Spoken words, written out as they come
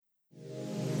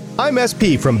I'm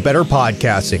SP from Better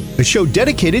Podcasting, a show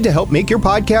dedicated to help make your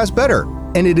podcast better.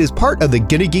 And it is part of the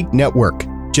Get a Geek Network,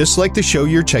 just like the show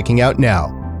you're checking out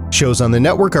now. Shows on the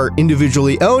network are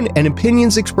individually owned, and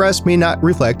opinions expressed may not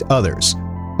reflect others.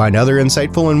 Find other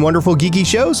insightful and wonderful geeky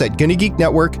shows at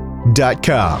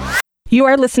GetAGeekNetwork.com. You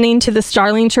are listening to the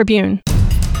Starling Tribune,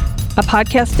 a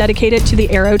podcast dedicated to the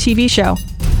Arrow TV show.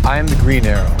 I am the Green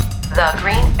Arrow. The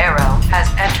Green Arrow has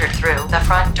entered through the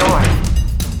front door.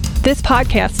 This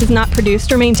podcast is not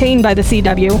produced or maintained by the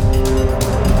CW,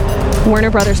 Warner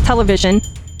Brothers Television,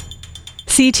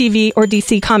 CTV, or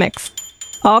DC Comics.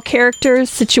 All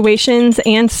characters, situations,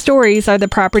 and stories are the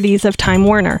properties of Time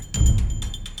Warner.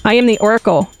 I am the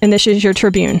Oracle, and this is your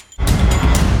Tribune.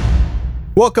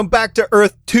 Welcome back to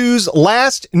Earth 2's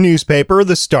last newspaper,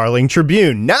 the Starling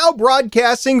Tribune, now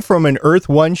broadcasting from an Earth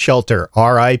 1 shelter,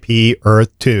 RIP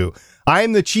Earth 2. I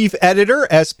am the chief editor,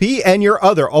 SP, and your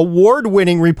other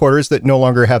award-winning reporters that no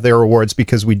longer have their awards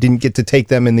because we didn't get to take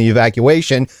them in the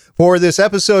evacuation for this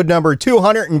episode number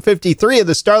 253 of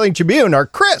the Starling Tribune are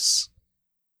Chris.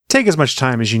 Take as much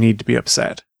time as you need to be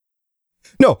upset.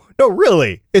 No,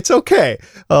 really. It's okay.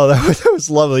 Oh, that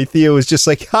was lovely. Theo was just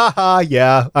like,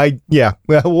 yeah,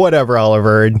 whatever,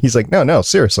 Oliver. And he's like, no,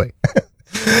 seriously.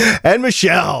 And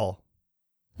Michelle.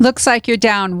 Looks like you're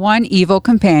down one evil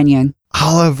companion.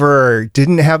 Oliver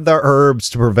didn't have the herbs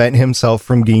to prevent himself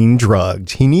from being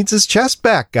drugged. He needs his chest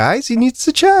back, guys. He needs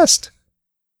the chest.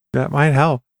 That might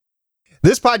help.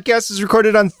 This podcast is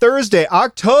recorded on Thursday,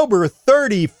 October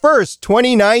 31st,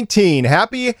 2019.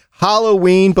 Happy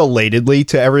Halloween belatedly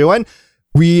to everyone.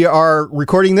 We are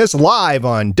recording this live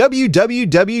on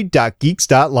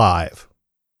www.geeks.live.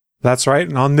 That's right.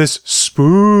 And on this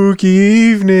spooky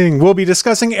evening, we'll be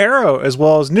discussing Arrow, as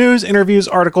well as news, interviews,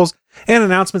 articles, and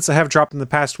announcements that have dropped in the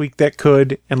past week that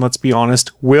could, and let's be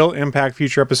honest, will impact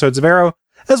future episodes of Arrow,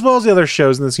 as well as the other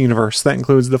shows in this universe. That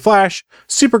includes The Flash,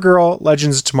 Supergirl,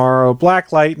 Legends of Tomorrow,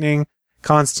 Black Lightning,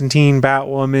 Constantine,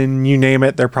 Batwoman, you name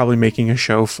it, they're probably making a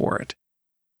show for it.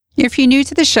 If you're new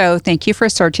to the show, thank you for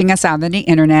searching us out on the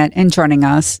internet and joining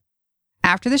us.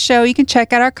 After the show, you can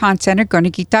check out our content at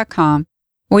GonaGeek.com,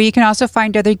 where you can also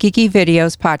find other geeky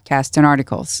videos, podcasts, and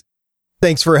articles.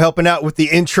 Thanks for helping out with the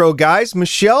intro, guys.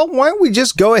 Michelle, why don't we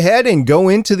just go ahead and go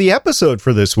into the episode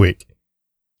for this week?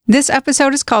 This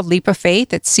episode is called Leap of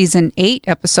Faith. It's Season 8,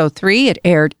 Episode 3. It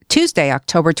aired Tuesday,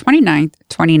 October 29th,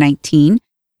 2019.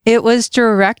 It was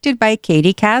directed by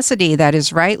Katie Cassidy. That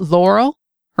is right, Laurel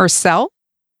herself.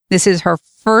 This is her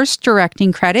first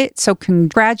directing credit, so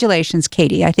congratulations,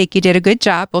 Katie. I think you did a good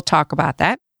job. We'll talk about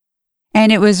that.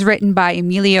 And it was written by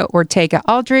Emilia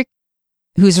Ortega-Aldrich,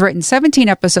 who's written 17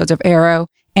 episodes of Arrow,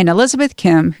 and Elizabeth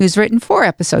Kim, who's written 4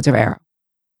 episodes of Arrow.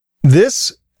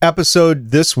 This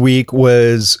episode this week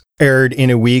was aired in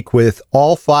a week with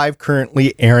all 5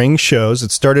 currently airing shows.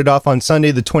 It started off on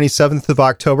Sunday, the 27th of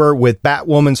October, with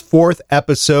Batwoman's 4th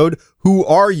episode, Who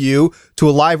Are You?, to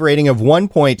a live rating of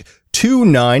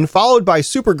 1.29, followed by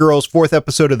Supergirl's 4th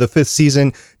episode of the 5th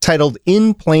season, titled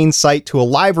In Plain Sight, to a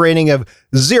live rating of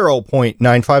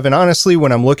 0.95. And honestly,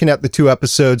 when I'm looking at the 2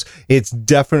 episodes, it's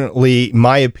definitely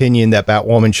my opinion that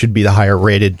Batwoman should be the higher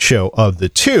rated show of the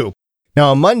 2.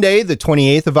 Now, on Monday, the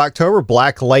 28th of October,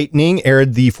 Black Lightning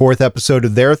aired the 4th episode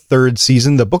of their 3rd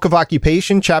season, The Book of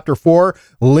Occupation, Chapter 4,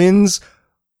 Lynn's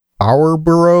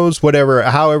Ouroboros,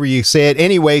 however you say it,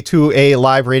 anyway, to a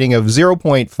live rating of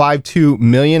 0.52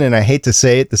 million. And I hate to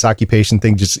say it, this occupation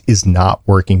thing just is not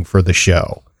working for the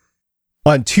show.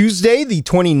 On Tuesday, the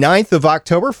 29th of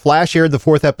October, Flash aired the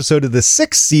 4th episode of the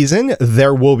 6th season,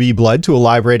 There Will Be Blood, to a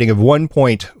live rating of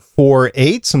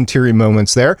 1.48, some teary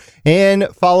moments there, and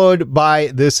followed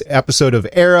by this episode of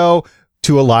Arrow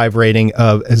to a live rating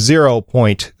of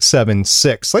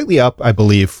 0.76, slightly up, I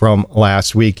believe, from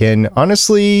last week. And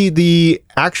honestly, the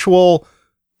actual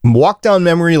walk down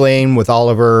memory lane with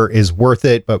Oliver is worth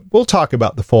it, but we'll talk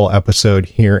about the full episode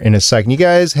here in a second. You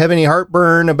guys have any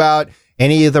heartburn about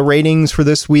any of the ratings for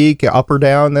this week, up or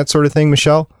down, that sort of thing,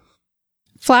 Michelle?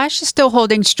 Flash is still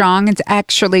holding strong. It's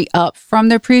actually up from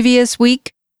the previous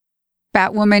week.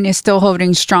 Batwoman is still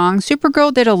holding strong.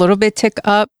 Supergirl did a little bit tick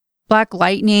up. Black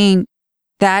Lightning,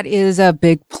 that is a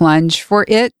big plunge for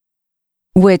it,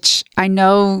 which I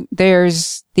know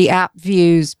there's the app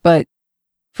views, but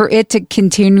for it to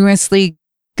continuously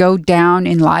go down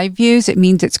in live views, it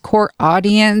means its core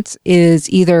audience is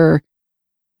either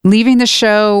leaving the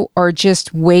show or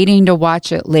just waiting to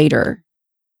watch it later.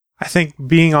 I think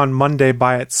being on Monday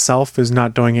by itself is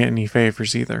not doing it any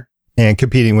favors either. And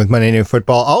competing with Monday Night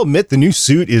Football. I'll admit the new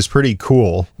suit is pretty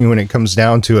cool when it comes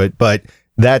down to it, but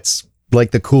that's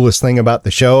like the coolest thing about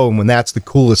the show. And when that's the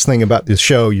coolest thing about this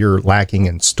show, you're lacking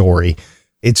in story.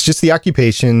 It's just the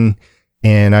occupation,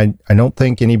 and I don't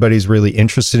think anybody's really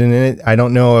interested in it. I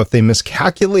don't know if they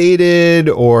miscalculated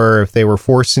or if they were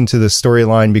forced into the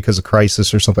storyline because of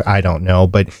Crisis or something. I don't know,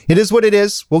 but it is what it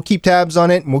is. We'll keep tabs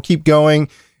on it, and we'll keep going,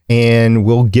 and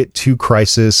we'll get to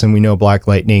Crisis, and we know Black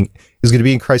Lightning is going to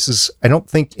be in Crisis. I don't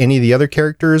think any of the other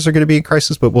characters are going to be in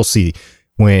Crisis, but we'll see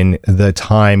when the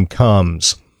time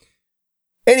comes.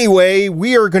 Anyway,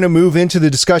 we are going to move into the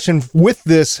discussion with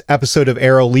this episode of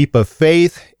Arrow Leap of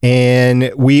Faith,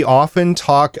 and we often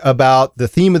talk about the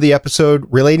theme of the episode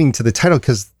relating to the title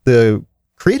because the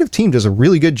creative team does a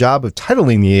really good job of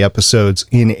titling the episodes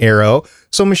in Arrow.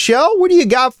 So, Michelle, what do you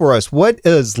got for us? What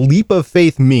does Leap of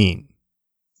Faith mean?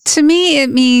 To me,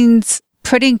 it means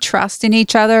putting trust in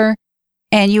each other,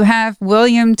 and you have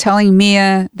William telling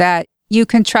Mia that you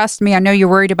can trust me. I know you're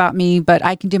worried about me, but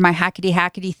I can do my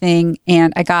hackety thing,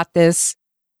 and I got this.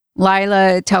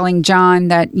 Lila telling John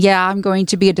that, yeah, I'm going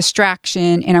to be a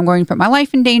distraction, and I'm going to put my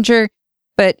life in danger,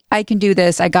 but I can do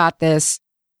this. I got this.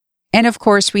 And of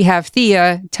course, we have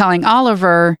Thea telling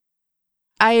Oliver,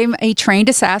 I'm a trained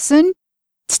assassin.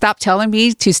 Stop telling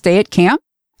me to stay at camp.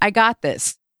 I got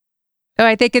this. So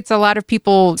I think it's a lot of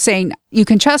people saying, you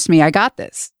can trust me. I got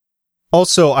this.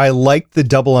 Also, I like the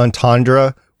double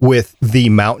entendre with the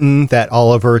mountain that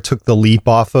Oliver took the leap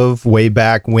off of way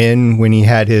back when he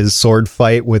had his sword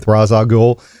fight with Ra's al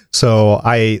Ghul. So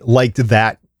I liked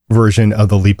that version of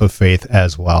the leap of faith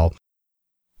as well.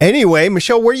 Anyway,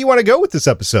 Michelle, where do you want to go with this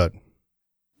episode?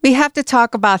 We have to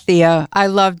talk about Thea. I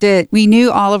loved it. We knew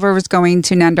Oliver was going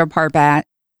to Nandor Parbat.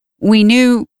 We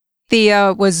knew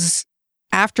Thea was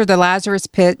after the Lazarus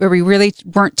pit, but we really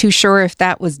weren't too sure if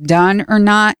that was done or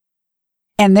not.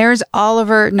 And there's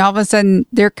Oliver, and all of a sudden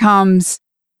there comes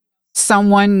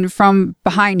someone from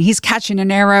behind. He's catching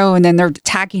an arrow, and then they're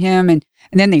attacking him, and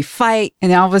then they fight,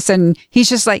 and then all of a sudden he's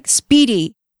just like,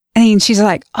 Speedy. And she's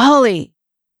like, Ollie.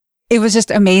 It was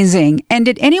just amazing. And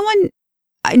did anyone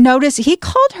notice he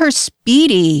called her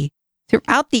Speedy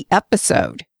throughout the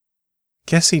episode?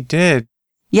 Guess he did.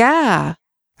 Yeah.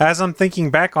 As I'm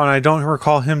thinking back on it, I don't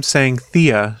recall him saying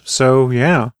Thea, so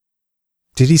yeah.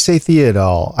 Did he say Thea at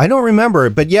all? I don't remember,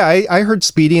 but yeah, I heard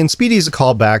Speedy, and Speedy's a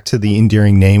callback to the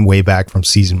endearing name way back from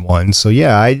season 1. So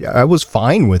yeah, I was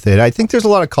fine with it. I think there's a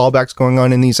lot of callbacks going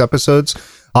on in these episodes.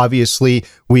 Obviously,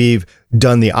 we've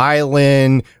done the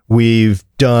island, we've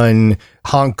done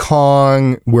Hong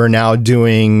Kong, we're now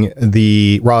doing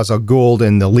the Ra's al Ghul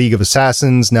and the League of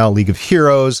Assassins, now League of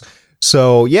Heroes.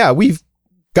 So yeah, we've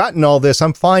gotten all this.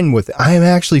 I'm fine with it. I am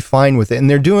actually fine with it. And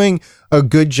they're doing a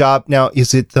good job. Now,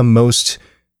 is it the most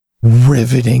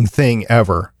riveting thing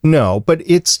ever? No, but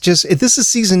it's just, this is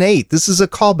season 8. This is a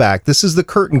callback. This is the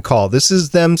curtain call. This is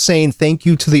them saying thank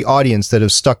you to the audience that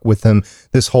have stuck with them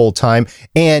this whole time.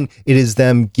 And it is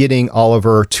them getting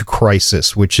Oliver to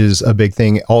Crisis, which is a big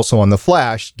thing. Also on The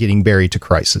Flash, getting Barry to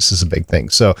Crisis is a big thing.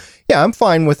 So yeah, I'm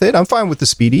fine with it. I'm fine with the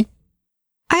Speedy.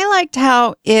 I liked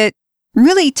how it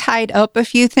really tied up a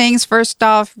few things. First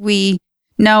off, we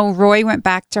know Roy went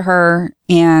back to her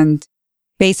and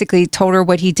basically told her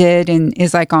what he did and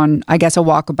is like on, I guess, a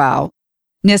walkabout.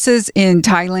 Nissa's in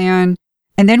Thailand.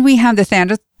 And then we have the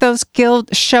Thanatos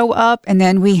Guild show up. And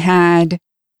then we had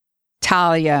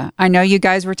Talia. I know you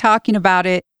guys were talking about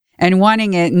it and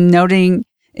wanting it and noting,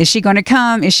 is she going to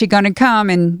come? Is she going to come?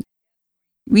 And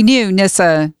we knew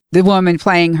Nissa, the woman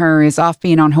playing her, is off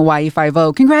being on Hawaii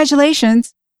Five-0.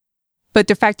 Congratulations. But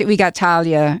the fact that we got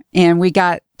Talia and we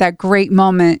got that great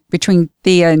moment between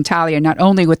Thea and Talia, not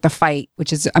only with the fight,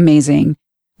 which is amazing,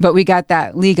 but we got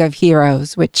that League of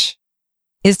Heroes, which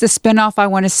is the spinoff I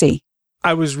want to see.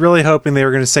 I was really hoping they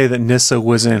were going to say that Nissa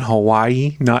was in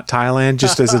Hawaii, not Thailand,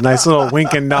 just as a nice little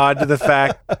wink and nod to the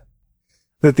fact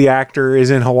that the actor is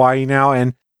in Hawaii now.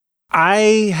 And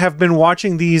I have been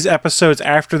watching these episodes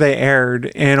after they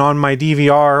aired, and on my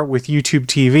DVR with YouTube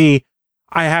TV,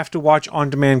 I have to watch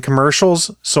on-demand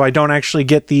commercials, so I don't actually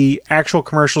get the actual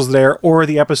commercials there or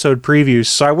the episode previews.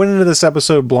 So I went into this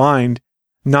episode blind,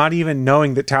 not even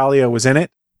knowing that Talia was in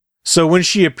it. So when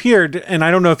she appeared, and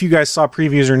I don't know if you guys saw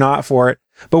previews or not for it,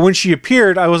 but when she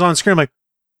appeared, I was on screen like,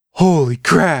 holy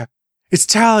crap, it's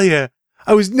Talia.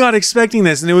 I was not expecting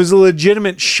this, and it was a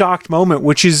legitimate shocked moment,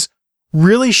 which is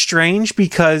really strange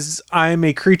because I'm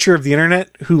a creature of the internet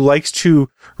who likes to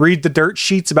read the dirt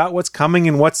sheets about what's coming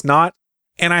and what's not.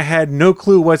 And I had no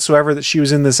clue whatsoever that she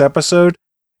was in this episode.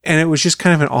 And it was just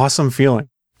kind of an awesome feeling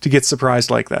to get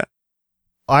surprised like that.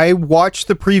 I watched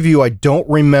the preview. I don't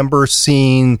remember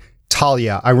seeing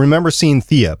Talia. I remember seeing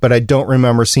Thea, but I don't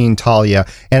remember seeing Talia.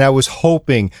 And I was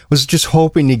just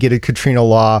hoping to get a Katrina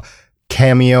Law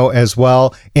cameo as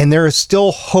well. And there is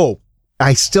still hope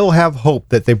I still have hope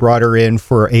that they brought her in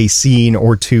for a scene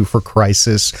or two for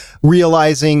Crisis,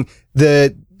 realizing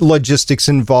the logistics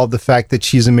involved, the fact that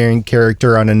she's a main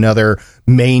character on another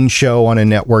main show on a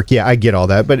network. Yeah, I get all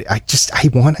that, but I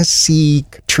want to see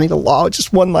Katrina Law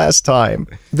just one last time.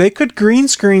 They could green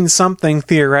screen something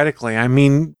theoretically. I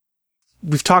mean,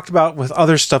 we've talked about with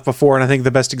other stuff before, and I think the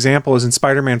best example is in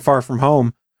Spider-Man Far From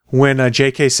Home. When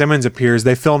J.K. Simmons appears,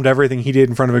 they filmed everything he did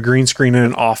in front of a green screen in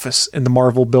an office in the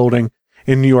Marvel building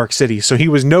in New York City. So he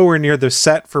was nowhere near the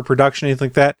set for production, anything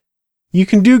like that. You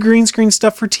can do green screen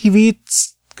stuff for TV.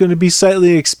 It's going to be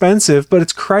slightly expensive, but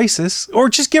it's Crisis. Or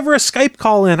just give her a Skype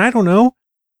call in. I don't know.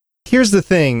 Here's the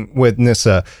thing with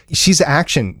Nyssa. She's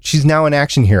action. She's now an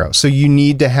action hero. So you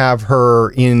need to have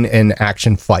her in an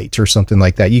action fight or something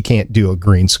like that. You can't do a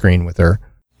green screen with her.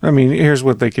 I mean, here's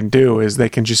what they can do is they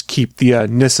can just keep the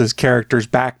Nyssa's characters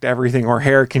back to everything, or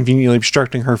hair conveniently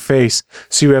obstructing her face,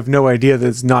 so you have no idea that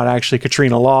it's not actually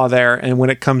Katrina Law there. And when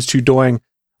it comes to doing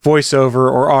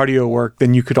voiceover or audio work,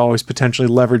 then you could always potentially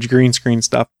leverage green screen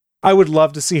stuff. I would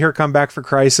love to see her come back for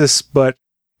Crisis, but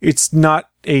it's not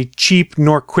a cheap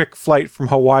nor quick flight from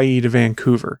Hawaii to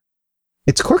Vancouver.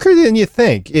 It's quicker than you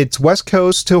think. It's West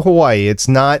Coast to Hawaii. It's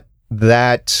not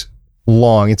that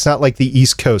long. It's not like the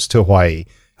East Coast to Hawaii.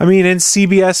 I mean, and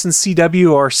CBS and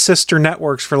CW are sister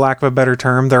networks, for lack of a better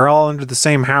term. They're all under the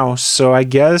same house, so I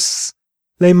guess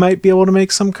they might be able to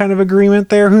make some kind of agreement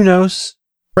there. Who knows?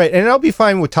 Right, and I'll be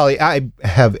fine with Talia. I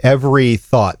have every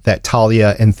thought that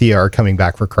Talia and Thea are coming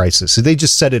back for Crisis, so they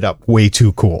just set it up way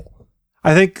too cool.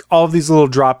 I think all of these little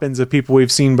drop-ins of people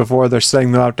we've seen before, they're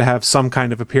setting them out to have some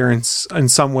kind of appearance in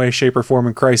some way, shape, or form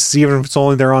in Crisis, even if it's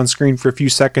only they're on screen for a few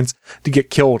seconds to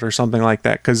get killed or something like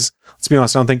that. Because, let's be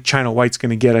honest, I don't think China White's going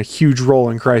to get a huge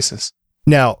role in Crisis.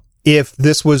 Now, if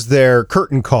this was their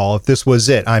curtain call, if this was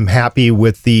it, I'm happy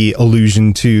with the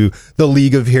allusion to the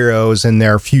League of Heroes and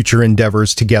their future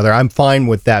endeavors together. I'm fine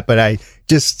with that, but I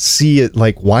just see it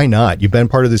like, why not? You've been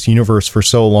part of this universe for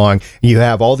so long. You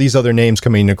have all these other names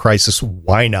coming into Crisis.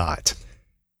 Why not?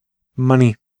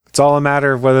 Money. It's all a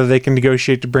matter of whether they can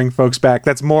negotiate to bring folks back.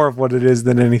 That's more of what it is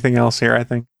than anything else here, I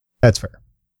think. That's fair.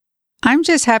 I'm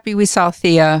just happy we saw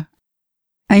Thea.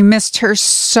 I missed her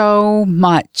so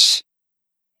much.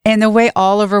 And the way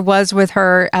Oliver was with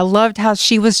her, I loved how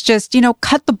she was just,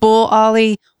 cut the bull,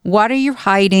 Ollie. What are you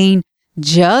hiding?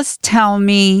 Just tell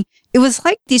me. It was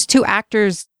like these two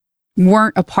actors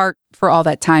weren't apart for all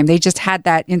that time. They just had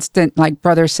that instant, like,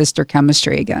 brother-sister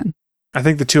chemistry again. I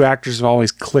think the two actors have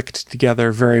always clicked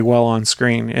together very well on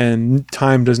screen, and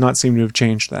time does not seem to have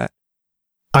changed that.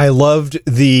 I loved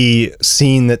the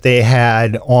scene that they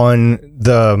had on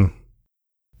the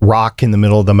rock in the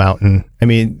middle of the mountain. I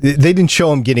mean, they didn't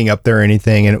show him getting up there or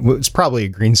anything, and it was probably a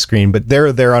green screen, but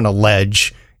they're there on a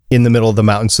ledge in the middle of the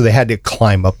mountain, so they had to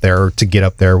climb up there to get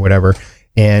up there or whatever.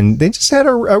 And they just had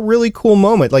a really cool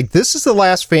moment. Like, this is the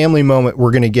last family moment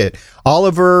we're going to get.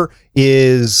 Oliver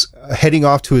is heading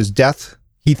off to his death,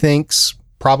 he thinks,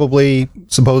 probably,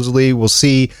 supposedly, we'll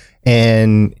see.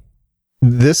 And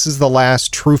this is the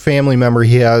last true family member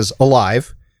he has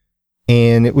alive.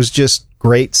 And it was just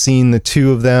great seeing the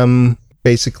two of them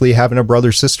basically having a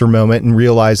brother-sister moment and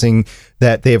realizing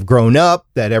that they have grown up,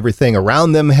 that everything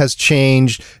around them has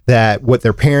changed, that what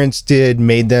their parents did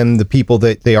made them the people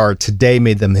that they are today,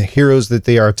 made them the heroes that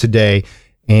they are today.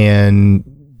 And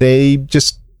they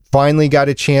just finally got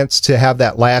a chance to have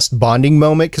that last bonding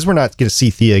moment, because we're not going to see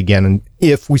Thea again. And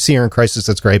if we see her in Crisis,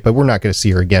 that's great, but we're not going to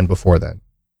see her again before then.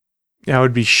 Yeah, I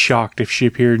would be shocked if she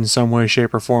appeared in some way,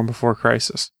 shape, or form before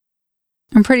Crisis.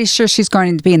 I'm pretty sure she's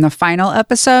going to be in the final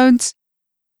episodes,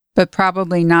 but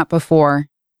probably not before.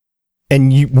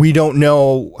 And we don't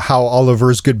know how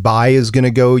Oliver's goodbye is going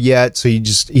to go yet, so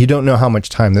you don't know how much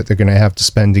time that they're going to have to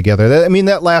spend together.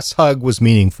 That last hug was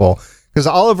meaningful, because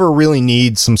Oliver really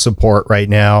needs some support right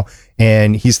now,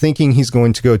 and he's thinking he's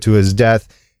going to go to his death.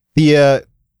 Thea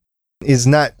is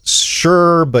not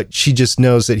sure, but she just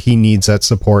knows that he needs that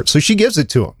support, so she gives it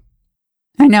to him.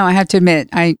 I know, I have to admit,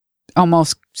 I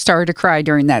almost started to cry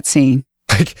during that scene.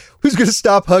 Like, who's going to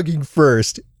stop hugging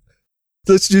first?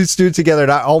 Let's just do it together.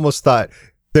 And I almost thought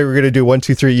they were going to do 1,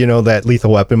 2, 3, that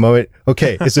Lethal Weapon moment.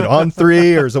 Okay, is it on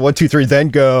 3 or is it 1, 2, 3, then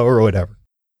go, or whatever?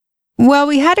 Well,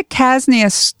 we had a Kasnia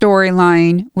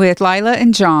storyline with Lila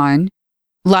and John.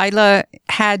 Lila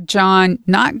had John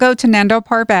not go to Nando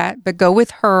Parbat, but go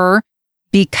with her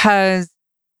because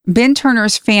Ben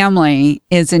Turner's family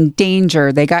is in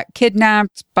danger. They got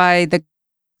kidnapped by the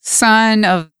son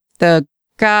of the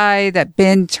guy that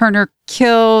Ben Turner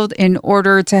killed in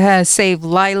order to save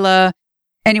Lila.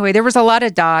 Anyway, there was a lot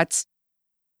of dots.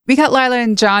 We got Lila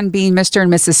and John being Mr.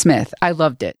 and Mrs. Smith. I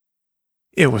loved it.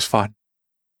 It was fun.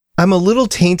 I'm a little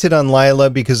tainted on Lila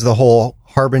because of the whole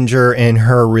Harbinger and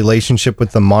her relationship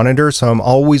with the Monitor, so I'm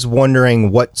always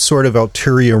wondering what sort of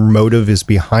ulterior motive is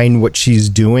behind what she's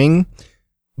doing.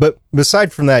 But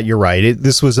aside from that, you're right.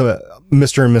 This was a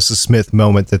Mr. and Mrs. Smith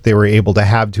moment that they were able to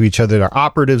have to each other. They're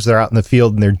operatives, they're out in the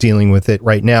field, and they're dealing with it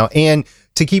right now. And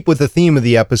to keep with the theme of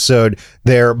the episode,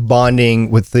 they're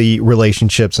bonding with the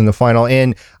relationships in the final.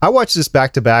 And I watched this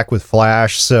back to back with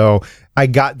Flash, so I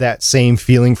got that same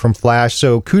feeling from Flash.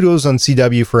 So kudos on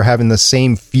CW for having the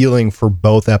same feeling for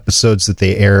both episodes that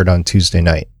they aired on Tuesday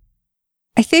night.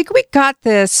 I think we got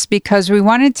this because we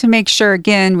wanted to make sure,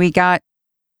 again, we got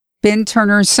Ben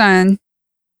Turner's son,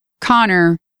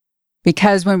 Connor,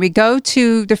 because when we go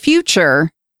to the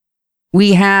future,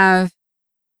 we have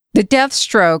the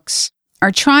Deathstrokes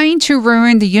are trying to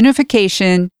ruin the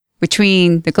unification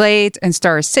between the Glades and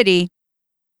Star City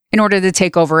in order to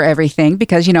take over everything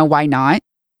because, why not?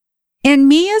 And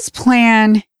Mia's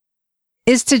plan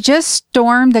is to just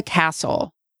storm the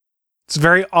castle. It's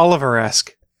very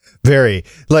Oliver-esque. Very.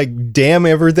 Like, damn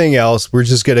everything else. We're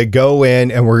just going to go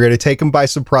in and we're going to take them by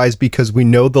surprise because we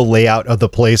know the layout of the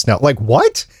place now. Like,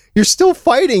 what? You're still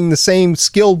fighting the same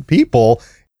skilled people.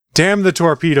 Damn the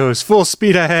torpedoes. Full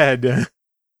speed ahead.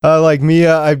 Like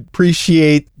Mia, I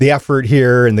appreciate the effort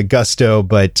here and the gusto,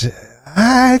 but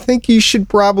I think you should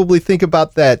probably think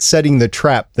about that setting the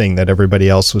trap thing that everybody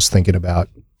else was thinking about.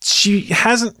 She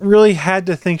hasn't really had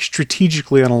to think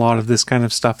strategically on a lot of this kind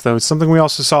of stuff, though. It's something we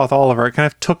also saw with Oliver. It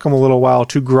kind of took him a little while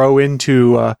to grow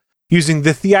into using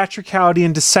the theatricality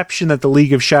and deception that the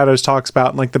League of Shadows talks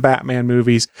about in like the Batman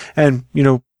movies and,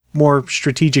 more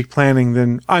strategic planning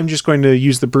than I'm just going to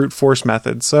use the brute force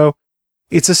method. So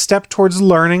it's a step towards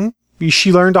learning.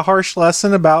 She learned a harsh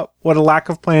lesson about what a lack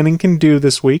of planning can do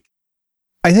this week.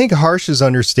 I think Harsh's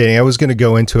understanding, I was going to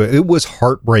go into it. It was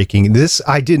heartbreaking.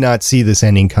 I did not see this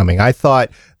ending coming. I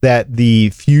thought that the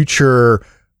future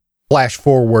flash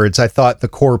forwards, I thought the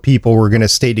core people were going to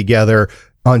stay together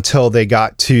until they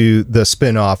got to the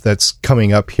spinoff that's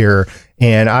coming up here.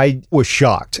 And I was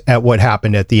shocked at what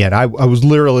happened at the end. I was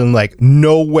literally like,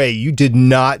 no way, you did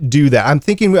not do that. I'm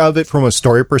thinking of it from a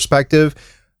story perspective.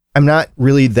 I'm not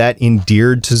really that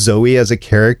endeared to Zoe as a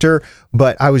character,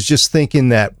 but I was just thinking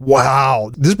that,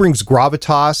 wow, this brings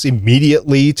gravitas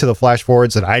immediately to the flash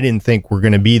forwards that I didn't think were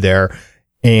going to be there.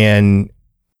 And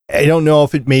I don't know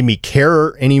if it made me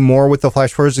care anymore with the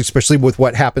flash forwards, especially with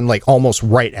what happened like almost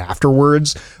right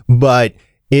afterwards, but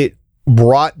it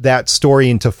brought that story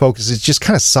into focus. It just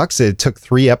kind of sucks that it took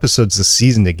 3 episodes this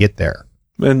season to get there.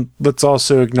 And let's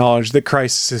also acknowledge that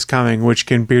Crisis is coming, which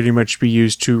can pretty much be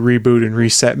used to reboot and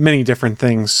reset many different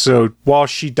things. So while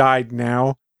she died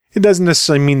now, it doesn't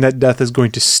necessarily mean that death is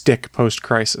going to stick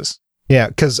post-Crisis. Yeah,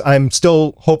 because I'm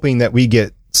still hoping that we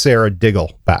get Sarah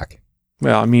Diggle back.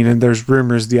 Well, and there's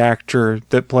rumors the actor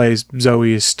that plays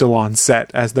Zoe is still on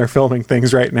set as they're filming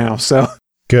things right now, so...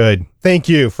 Good. Thank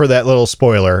you for that little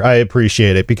spoiler. I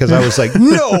appreciate it, because I was like,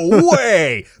 no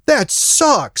way! That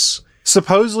sucks!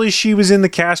 Supposedly she was in the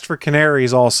cast for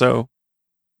Canaries also.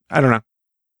 I don't know.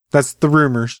 That's the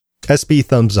rumors. SP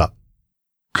thumbs up.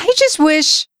 I just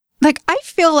wish, I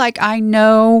feel like I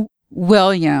know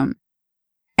William.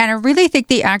 And I really think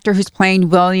the actor who's playing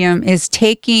William is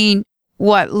taking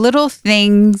what little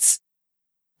things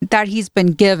that he's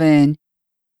been given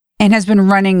and has been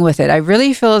running with it. I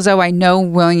really feel as though I know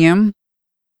William.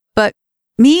 But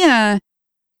Mia,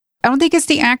 I don't think it's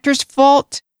the actor's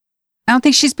fault. I don't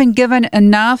think she's been given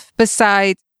enough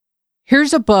besides,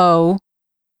 here's a bow,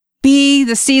 be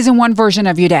the season 1 version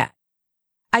of your dad.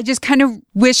 I just kind of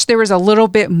wish there was a little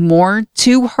bit more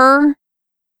to her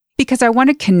because I want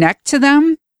to connect to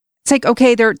them. It's like,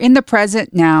 okay, they're in the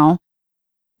present now,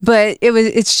 but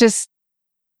it's just,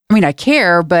 I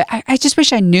care, but I just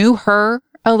wish I knew her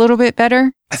a little bit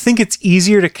better. I think it's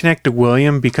easier to connect to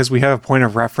William because we have a point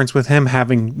of reference with him,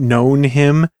 having known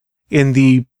him in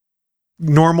the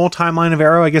normal timeline of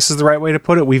Arrow, I guess is the right way to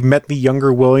put it. We've met the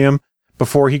younger William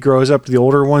before he grows up to the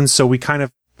older one, so we kind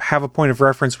of have a point of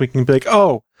reference. We can be like,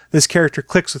 oh, this character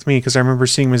clicks with me because I remember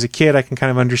seeing him as a kid. I can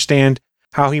kind of understand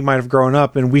how he might have grown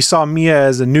up. And we saw Mia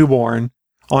as a newborn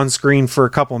on screen for a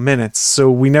couple minutes,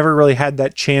 so we never really had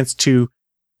that chance to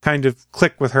kind of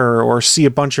click with her or see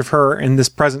a bunch of her in this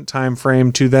present time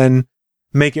frame to then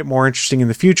make it more interesting in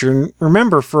the future. And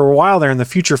remember, for a while there in the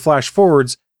future flash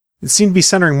forwards, it seemed to be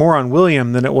centering more on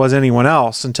William than it was anyone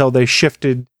else until they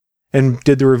shifted and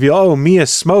did the reveal, oh, Mia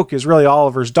Smoke is really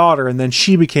Oliver's daughter, and then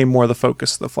she became more the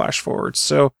focus of the flash forwards.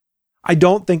 So I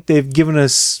don't think they've given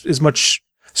us as much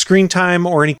screen time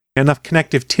or enough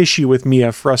connective tissue with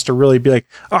Mia for us to really be like,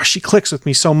 oh, she clicks with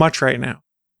me so much right now.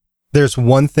 there's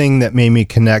one thing that made me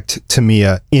connect to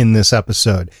Mia in this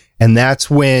episode, and that's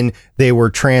when they were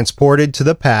transported to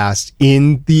the past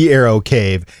in the Arrow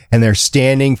cave, and they're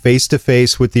standing face to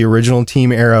face with the original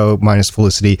Team Arrow minus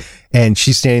Felicity, and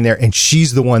she's standing there, and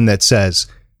she's the one that says,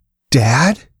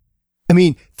 "Dad?" I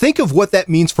mean, think of what that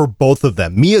means for both of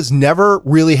them. Mia's never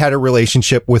really had a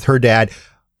relationship with her dad.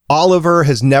 Oliver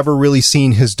has never really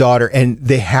seen his daughter, and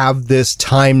they have this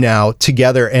time now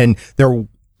together, and they're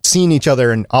seeing each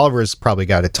other, and Oliver's probably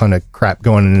got a ton of crap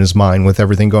going in his mind with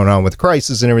everything going on with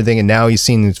Crisis and everything, and now he's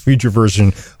seeing his future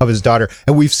version of his daughter.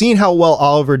 And we've seen how well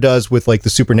Oliver does with like the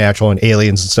supernatural and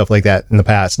aliens and stuff like that in the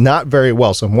past. Not very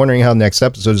well, so I'm wondering how the next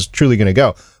episode is truly going to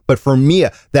go. But for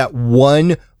Mia, that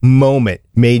one moment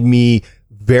made me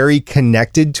very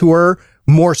connected to her,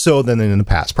 more so than in the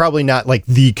past. Probably not like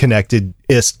the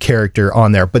connected-ist character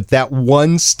on there, but that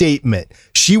one statement,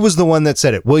 she was the one that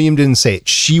said it. William didn't say it.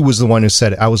 She was the one who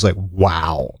said it. I was like,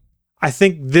 wow. I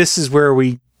think this is where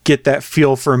we get that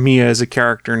feel for Mia as a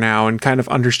character now and kind of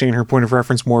understand her point of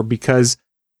reference more, because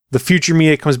the future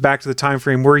Mia comes back to the time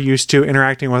frame we're used to,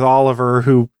 interacting with Oliver,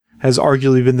 who has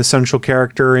arguably been the central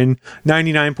character in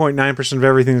 99.9% of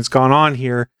everything that's gone on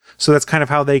here. So that's kind of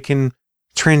how they can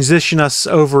transition us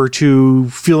over to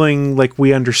feeling like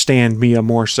we understand Mia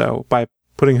more so, by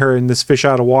putting her in this fish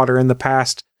out of water in the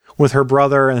past with her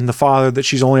brother and the father that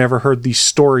she's only ever heard these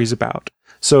stories about.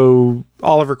 So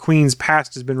Oliver Queen's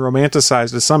past has been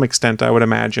romanticized to some extent, I would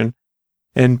imagine,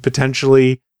 and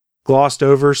potentially glossed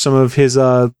over some of his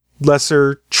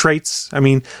lesser traits. I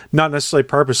mean, not necessarily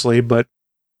purposely, but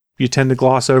you tend to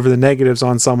gloss over the negatives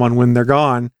on someone when they're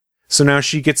gone. So now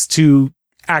she gets to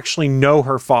actually know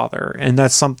her father, and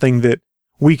that's something that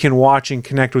we can watch and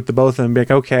connect with the both of them. Be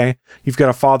like, okay, you've got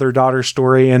a father-daughter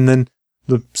story, and then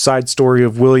the side story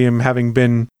of William having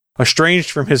been estranged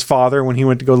from his father when he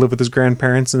went to go live with his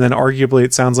grandparents, and then arguably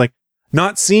it sounds like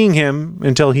not seeing him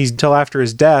until after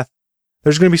his death.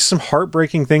 There's going to be some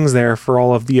heartbreaking things there for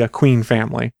all of the Queen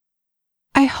family.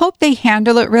 I hope they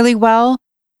handle it really well.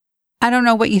 I don't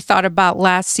know what you thought about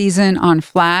last season on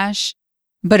Flash,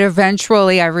 but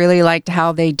eventually I really liked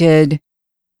how they did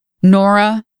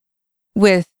Nora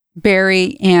with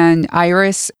Barry and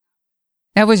Iris.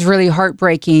 That was really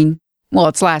heartbreaking. Well,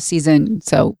 it's last season,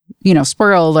 so,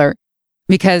 spoiler alert,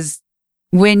 because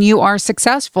when you are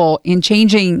successful in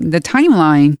changing the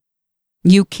timeline,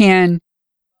 you can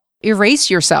erase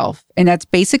yourself. And that's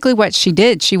basically what she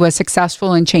did. She was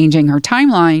successful in changing her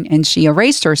timeline, and she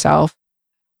erased herself.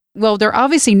 Well, they're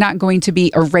obviously not going to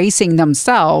be erasing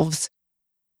themselves.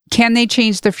 Can they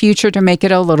change the future to make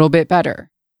it a little bit better?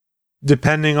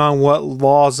 Depending on what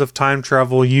laws of time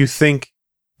travel you think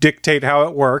dictate how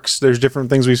it works. There's different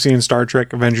things we've seen in Star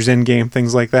Trek, Avengers Endgame,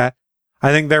 things like that.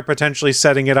 I think they're potentially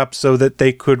setting it up so that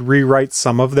they could rewrite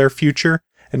some of their future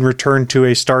and return to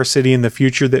a Star City in the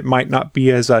future that might not be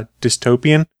as a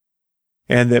dystopian,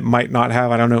 and that might not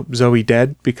have, Zoe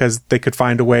dead, because they could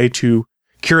find a way to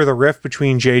cure the rift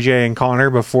between JJ and Connor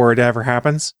before it ever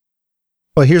happens.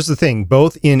 Well, here's the thing.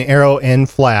 Both in Arrow and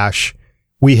Flash,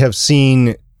 we have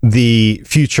seen the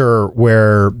future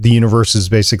where the universes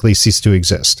basically cease to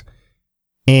exist.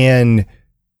 And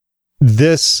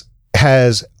this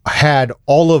has had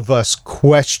all of us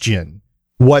question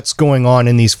what's going on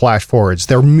in these flash forwards.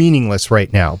 They're meaningless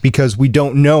right now because we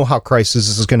don't know how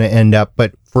Crisis is going to end up.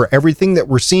 But for everything that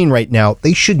we're seeing right now,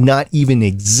 they should not even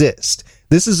exist.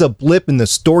 This is a blip in the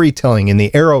storytelling in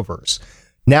the Arrowverse.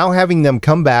 Now having them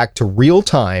come back to real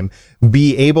time,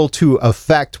 be able to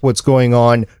affect what's going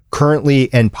on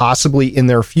currently and possibly in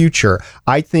their future,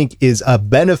 I think is a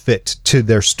benefit to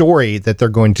their story that they're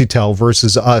going to tell,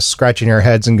 versus us scratching our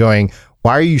heads and going,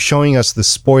 why are you showing us the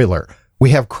spoiler?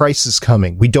 We have Crisis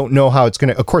coming. We don't know how it's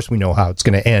going to, of course we know how it's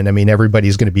going to end. I mean,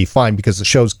 everybody's going to be fine because the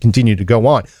shows continue to go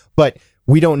on, but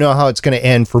we don't know how it's going to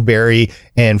end for Barry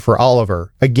and for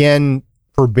Oliver. Again,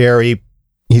 for Barry,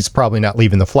 he's probably not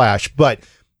leaving the Flash, but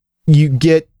you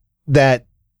get that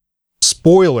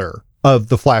spoiler of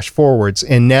the flash forwards,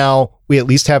 and now we at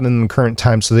least have them in the current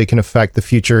time so they can affect the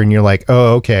future, and you're like,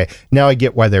 oh, okay, now I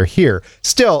get why they're here.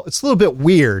 Still, it's a little bit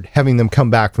weird having them come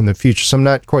back from the future, so I'm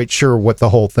not quite sure what the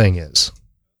whole thing is.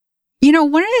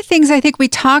 One of the things I think we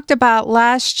talked about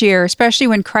last year, especially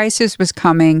when Crisis was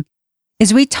coming,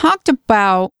 is we talked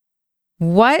about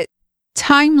what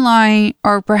timeline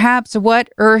or perhaps what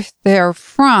Earth they're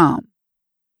from.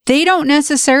 They don't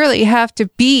necessarily have to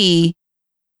be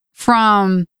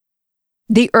from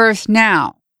the Earth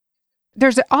now.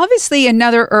 There's obviously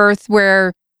another Earth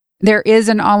where there is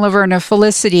an Oliver and a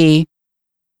Felicity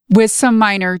with some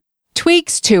minor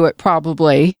tweaks to it,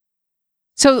 probably.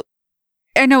 So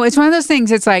I know it's one of those things.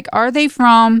 It's like, are they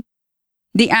from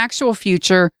the actual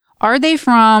future? Are they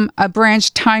from a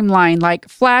branch timeline like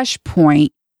Flashpoint?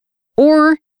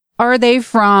 Or are they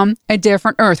from a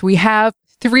different Earth? We have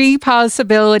 3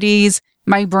 possibilities.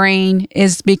 My brain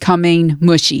is becoming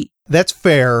mushy. That's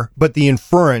fair, but the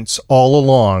inference all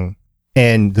along,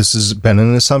 and this has been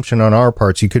an assumption on our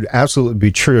parts, you could absolutely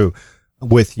be true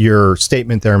with your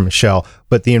statement there, Michelle,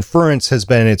 but the inference has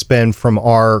been, it's been from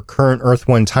our current Earth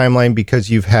 1 timeline, because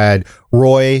you've had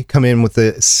Roy come in with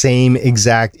the same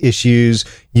exact issues.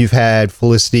 You've had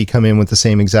Felicity come in with the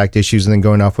same exact issues and then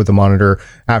going off with the Monitor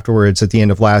afterwards at the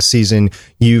end of last season.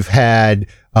 You've had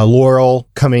Laurel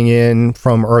coming in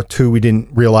from Earth 2. We didn't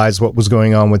realize what was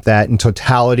going on with that in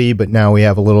totality, but now we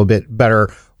have a little bit better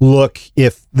look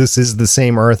if this is the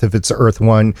same Earth, if it's Earth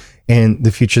 1 and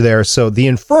the future there. So the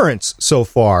inference so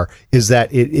far is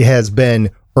that it has been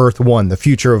Earth 1, the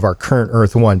future of our current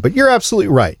Earth 1. But you're absolutely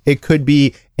right. It could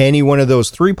be any one of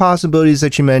those 3 possibilities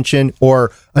that you mentioned,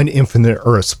 or an infinite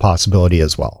Earths possibility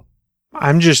as well.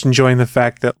 I'm just enjoying the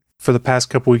fact that for the past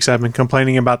couple weeks, I've been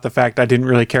complaining about the fact I didn't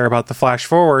really care about the flash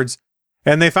forwards.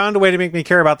 And they found a way to make me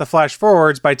care about the flash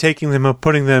forwards by taking them and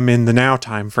putting them in the now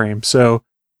time frame. So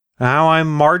now I'm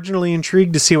marginally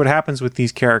intrigued to see what happens with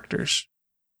these characters.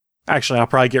 Actually, I'll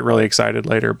probably get really excited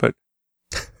later, but...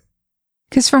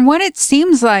 Because from what it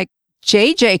seems like,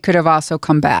 JJ could have also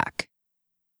come back.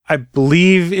 I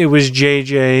believe it was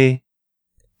JJ.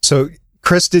 So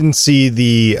Chris didn't see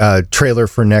the trailer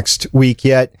for next week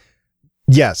yet.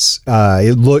 Yes,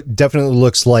 it definitely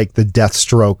looks like the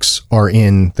Deathstrokes are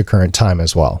in the current time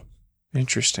as well.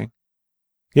 Interesting.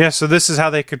 Yeah, so this is how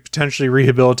they could potentially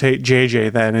rehabilitate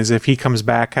JJ then, is if he comes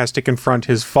back, has to confront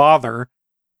his father.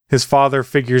 His father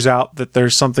figures out that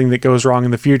there's something that goes wrong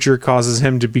in the future, causes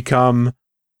him to become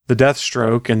the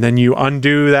Deathstroke, and then you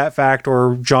undo that fact,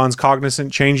 or John's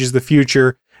cognizant changes the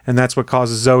future, and that's what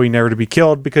causes Zoe never to be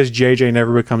killed, because JJ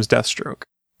never becomes Deathstroke.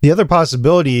 The other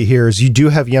possibility here is you do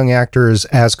have young actors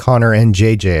as Connor and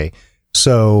JJ,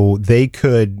 so they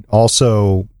could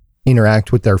also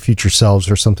interact with their future selves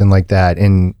or something like that.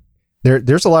 And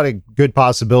there's a lot of good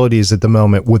possibilities at the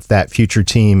moment with that future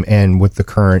team and with the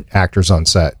current actors on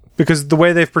set. Because the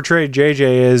way they've portrayed JJ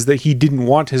is that he didn't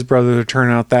want his brother to turn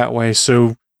out that way.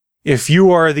 So if you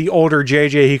are the older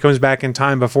JJ, he comes back in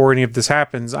time before any of this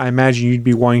happens, I imagine you'd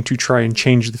be wanting to try and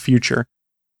change the future.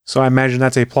 So I imagine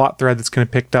that's a plot thread that's going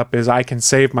to pick up, is I can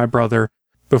save my brother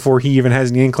before he even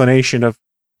has any inclination of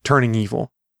turning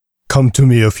evil. Come to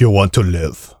me if you want to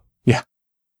live. Yeah.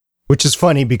 Which is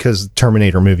funny because the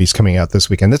Terminator movie's coming out this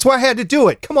weekend. That's why I had to do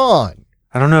it. Come on.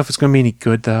 I don't know if it's going to be any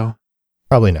good, though.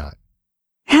 Probably not.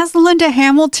 Has Linda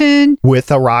Hamilton. With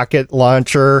a rocket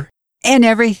launcher. And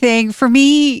everything. For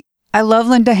me, I love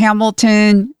Linda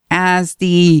Hamilton as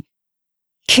the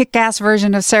kick-ass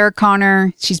version of Sarah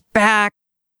Connor. She's back.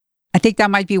 I think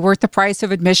that might be worth the price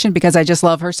of admission because I just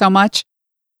love her so much.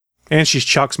 And she's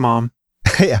Chuck's mom.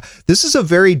 Yeah, this is a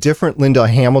very different Linda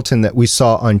Hamilton that we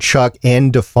saw on Chuck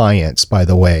and Defiance, by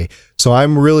the way. So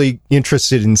I'm really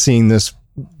interested in seeing this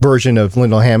version of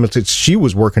Linda Hamilton. She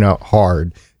was working out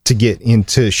hard to get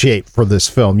into shape for this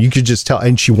film. You could just tell,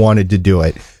 and she wanted to do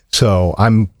it. So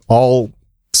I'm all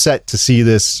set to see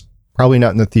this. Probably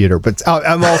not in the theater, but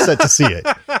I'm all set to see it.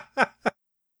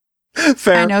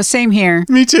 Fair. I know, same here.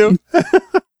 Me too.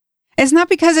 It's not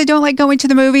because I don't like going to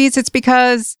the movies. It's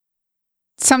because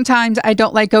sometimes I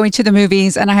don't like going to the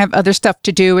movies and I have other stuff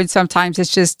to do. And sometimes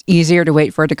it's just easier to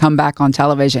wait for it to come back on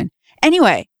television.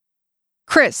 Anyway,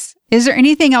 Chris, is there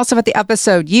anything else about the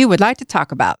episode you would like to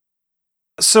talk about?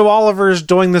 So Oliver's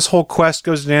doing this whole quest,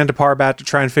 goes to Nanda Parbat to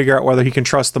try and figure out whether he can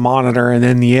trust the Monitor. And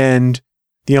in the end,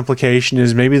 the implication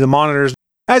is maybe the Monitor's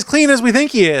as clean as we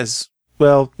think he is.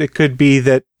 Well, it could be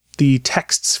that the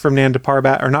texts from Nanda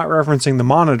Parbat are not referencing the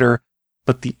Monitor,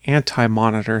 but the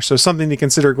anti-Monitor. So something to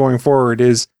consider going forward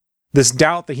is this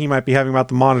doubt that he might be having about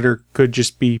the Monitor could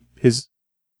just be his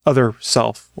other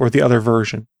self or the other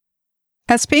version.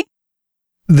 SP?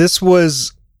 This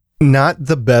was not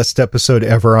the best episode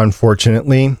ever,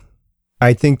 unfortunately.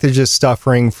 I think they're just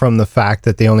suffering from the fact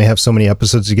that they only have so many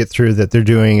episodes to get through, that they're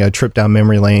doing a trip down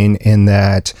memory lane, and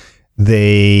that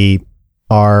they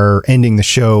are ending the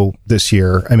show this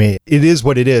year. I mean, it is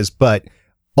what it is, but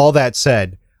all that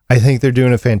said, I think they're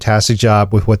doing a fantastic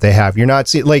job with what they have. You're not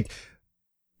seeing, like,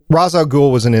 Ra's al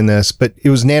Ghul wasn't in this, but it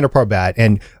was Nanda Parbat,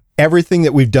 and everything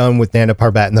that we've done with Nanda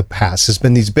Parbat in the past has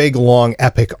been these big, long,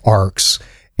 epic arcs,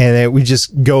 and we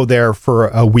just go there for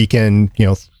a weekend,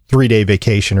 3-day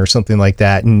vacation or something like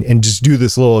that and just do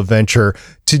this little adventure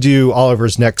to do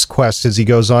Oliver's next quest as he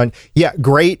goes on. Yeah,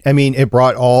 great. I mean, it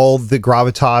brought all the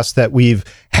gravitas that we've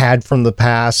had from the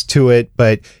past to it,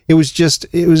 but it was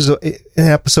an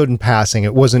episode in passing.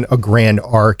 It wasn't a grand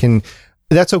arc, and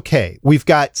that's okay. We've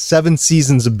got 7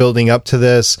 seasons of building up to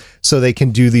this, so they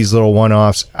can do these little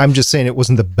one-offs. I'm just saying it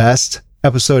wasn't the best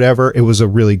episode ever. It was a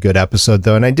really good episode,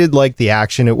 though, and I did like the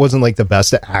action. It wasn't like the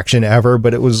best action ever,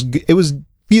 but it was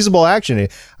feasible action.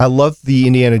 I love the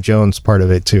Indiana Jones part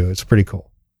of it too. It's pretty cool.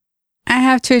 I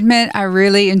have to admit, I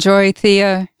really enjoy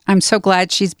Thea. I'm so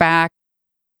glad she's back.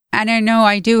 And I know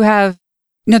I do have,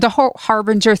 the whole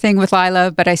Harbinger thing with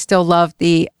Lila, but I still love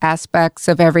the aspects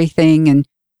of everything. And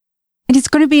it's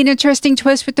going to be an interesting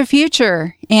twist with the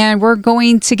future. And we're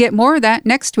going to get more of that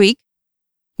next week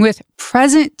with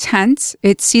Present Tense.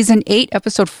 It's season 8,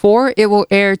 episode 4. It will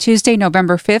air Tuesday,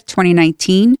 November 5th,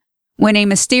 2019. When a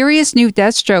mysterious new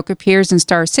Deathstroke appears in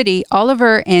Star City,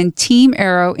 Oliver and Team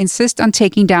Arrow insist on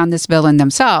taking down this villain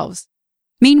themselves.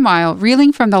 Meanwhile,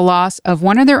 reeling from the loss of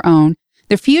one of their own,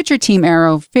 the future Team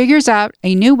Arrow figures out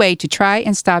a new way to try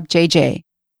and stop JJ.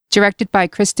 Directed by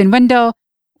Kristen Wendell,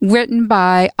 written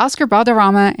by Oscar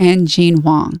Balderrama and Gene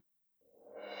Wong.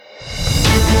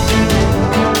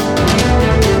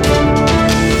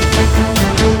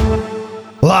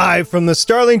 Live from the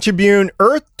Starling Tribune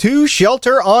Earth 2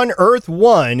 shelter on Earth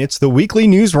 1, it's the weekly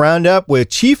news roundup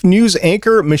with Chief News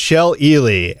Anchor Michelle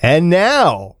Ely. And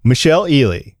now, Michelle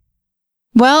Ely.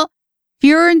 Well, if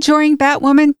you're enjoying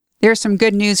Batwoman, there's some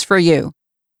good news for you.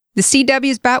 The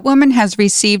CW's Batwoman has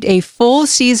received a full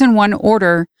Season 1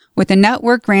 order, with the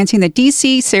network granting the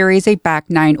DC series a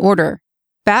back 9 order.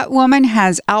 Batwoman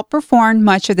has outperformed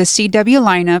much of the CW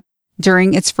lineup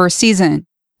during its first season.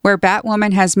 Where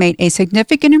Batwoman has made a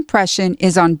significant impression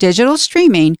is on digital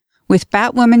streaming, with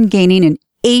Batwoman gaining an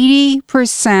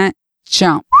 80%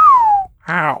 jump.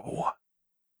 Ow.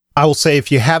 I will say,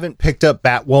 if you haven't picked up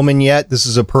Batwoman yet, this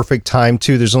is a perfect time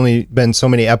to. There's only been so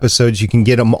many episodes. You can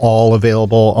get them all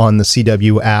available on the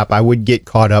CW app. I would get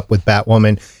caught up with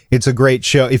Batwoman. It's a great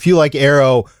show. If you like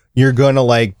Arrow, you're going to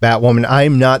like Batwoman.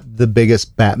 I'm not the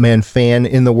biggest Batman fan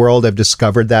in the world. I've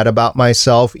discovered that about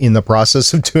myself in the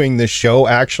process of doing this show,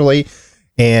 actually.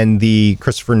 And the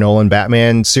Christopher Nolan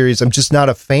Batman series, I'm just not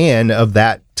a fan of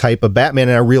that type of Batman.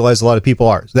 And I realize a lot of people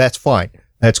are. So that's fine.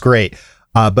 That's great.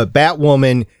 But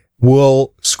Batwoman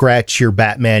will scratch your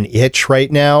Batman itch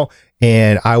right now.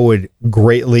 And I would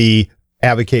greatly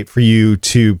advocate for you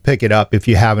to pick it up if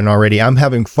you haven't already. I'm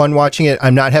having fun watching it.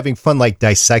 I'm not having fun like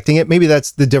dissecting it. Maybe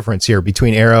that's the difference here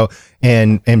between Arrow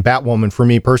and Batwoman for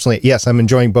me personally. Yes, I'm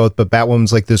enjoying both, but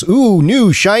Batwoman's like this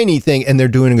new shiny thing, and they're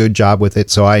doing a good job with it,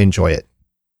 so I enjoy it.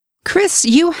 Chris,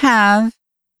 you have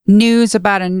news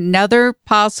about another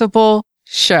possible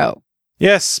show.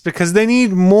 Yes, because they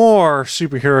need more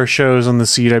superhero shows on the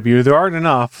CW. There aren't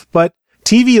enough, but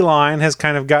TV Line has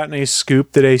kind of gotten a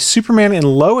scoop that a Superman and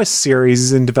Lois series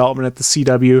is in development at the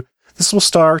CW. This will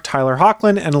star Tyler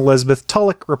Hoechlin and Elizabeth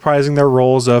Tulloch reprising their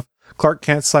roles of Clark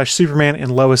Kent / Superman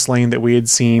and Lois Lane that we had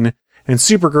seen in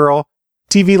Supergirl.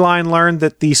 TV Line learned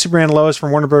that the Superman and Lois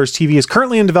from Warner Bros. TV is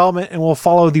currently in development and will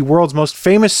follow the world's most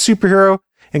famous superhero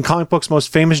and comic books'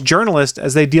 most famous journalist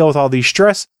as they deal with all the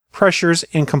stress, pressures,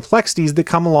 and complexities that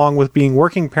come along with being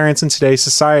working parents in today's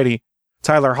society.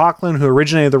 Tyler Hoechlin, who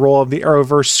originated the role of the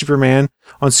Arrowverse Superman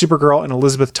on Supergirl, and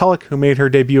Elizabeth Tulloch, who made her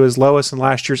debut as Lois in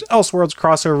last year's Elseworlds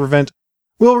crossover event,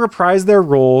 will reprise their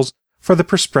roles for the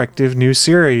prospective new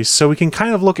series. So we can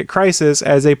kind of look at Crisis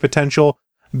as a potential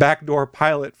backdoor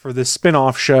pilot for this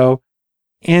spin-off show.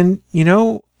 And,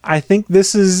 I think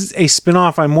this is a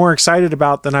spin-off I'm more excited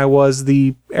about than I was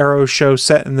the Arrow show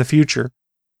set in the future.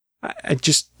 I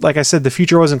just, like I said, the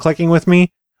future wasn't clicking with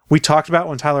me. We talked about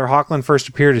when Tyler Hoechlin first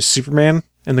appeared as Superman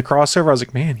in the crossover. I was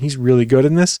like, man, he's really good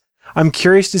in this. I'm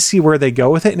curious to see where they go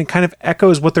with it, and it kind of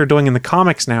echoes what they're doing in the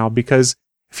comics now, because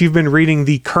if you've been reading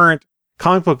the current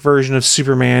comic book version of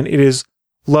Superman, it is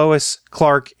Lois,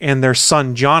 Clark, and their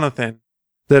son Jonathan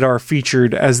that are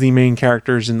featured as the main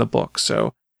characters in the book.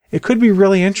 So it could be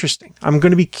really interesting. I'm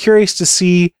going to be curious to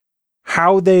see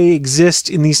how they exist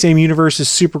in the same universe as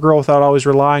Supergirl without always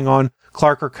relying on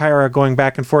Clark or Kyra going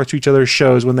back and forth to each other's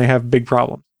shows when they have big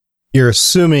problems. You're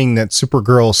assuming that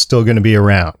Supergirl's still going to be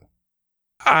around.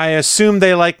 I assume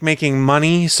they like making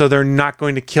money, so they're not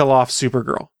going to kill off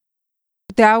Supergirl.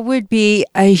 That would be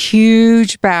a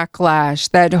huge backlash,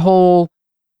 that whole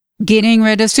getting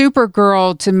rid of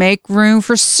Supergirl to make room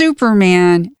for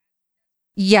Superman.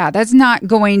 Yeah, that's not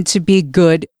going to be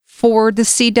good for the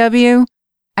CW.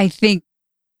 I think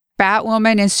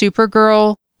Batwoman and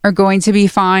Supergirl are going to be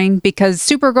fine because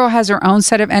Supergirl has her own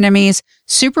set of enemies.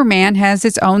 Superman has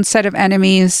its own set of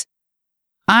enemies.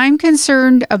 I'm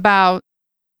concerned about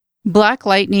Black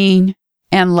Lightning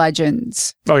and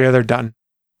Legends. Oh, yeah, they're done.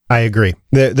 I agree.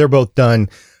 They're both done.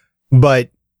 But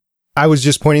I was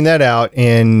just pointing that out.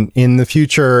 And in the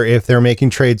future, if they're making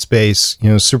trade space,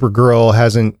 Supergirl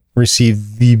hasn't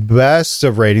received the best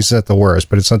of ratings. It's not the worst,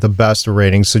 but it's not the best of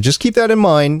ratings. So just keep that in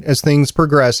mind as things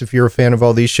progress. If you're a fan of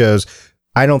all these shows,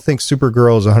 I don't think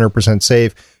Supergirl is 100%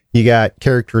 safe. You got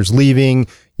characters leaving.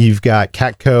 You've got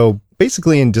Catco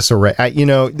basically in disarray.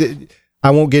 I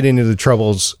won't get into the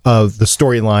troubles of the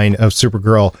storyline of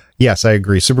Supergirl. Yes, I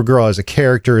agree. Supergirl as a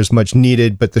character is much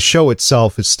needed, but the show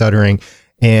itself is stuttering.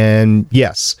 And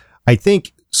yes, I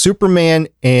think Superman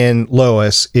and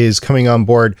Lois is coming on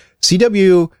board.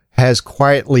 CW has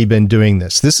quietly been doing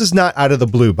this. This is not out of the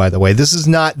blue, by the way. This is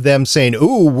not them saying,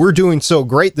 "Ooh, we're doing so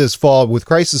great this fall with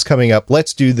Crisis coming up.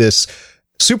 Let's do this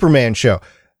Superman show."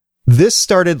 This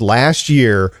started last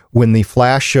year when the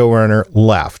Flash showrunner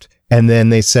left. And then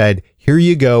they said, "Here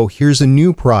you go. Here's a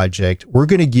new project. We're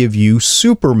going to give you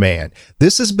Superman."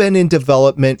 This has been in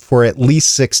development for at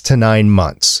least 6 to 9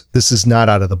 months. This is not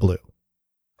out of the blue.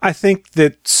 I think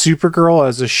that Supergirl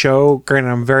as a show,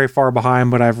 granted I'm very far behind,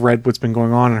 but I've read what's been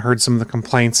going on and heard some of the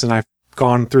complaints, and I've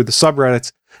gone through the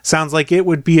subreddits. Sounds like it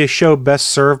would be a show best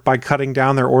served by cutting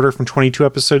down their order from 22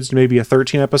 episodes to maybe a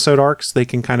 13-episode arc, so they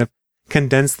can kind of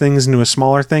condense things into a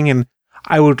smaller thing. And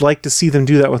I would like to see them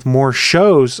do that with more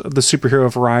shows of the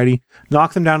superhero variety.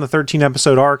 Knock them down to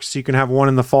 13-episode arcs so you can have one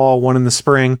in the fall, one in the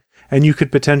spring, and you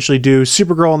could potentially do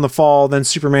Supergirl in the fall, then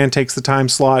Superman takes the time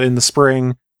slot in the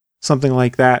spring. Something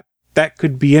like that. That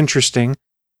could be interesting,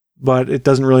 but it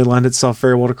doesn't really lend itself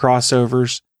very well to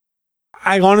crossovers.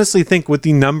 I honestly think with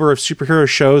the number of superhero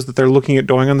shows that they're looking at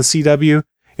doing on the CW,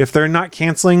 if they're not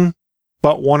canceling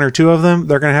but 1 or 2 of them,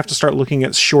 they're going to have to start looking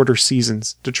at shorter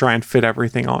seasons to try and fit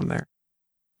everything on there.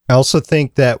 I also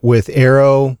think that with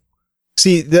Arrow,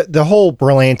 the whole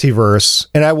Berlanti-verse,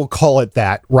 and I will call it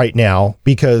that right now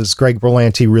because Greg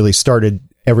Berlanti really started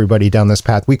everybody down this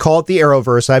path. We call it the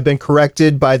Arrowverse. I've been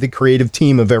corrected by the creative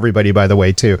team of everybody, by the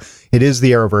way, too. It is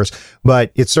the Arrowverse,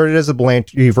 but it started as a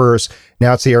Berlanti-verse.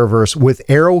 Now it's the Arrowverse. With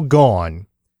Arrow gone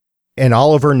and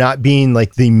Oliver not being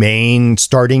like the main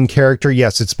starting character.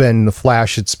 Yes, it's been the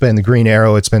Flash. It's been the Green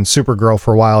Arrow. It's been Supergirl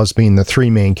for a while as being the 3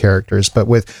 main characters. But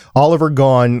with Oliver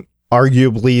gone,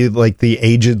 arguably like the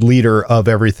aged leader of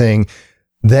everything,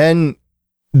 then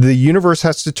the universe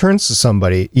has to turn to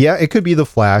somebody. Yeah, it could be the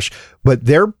Flash, but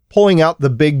they're pulling out the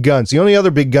big guns. The only other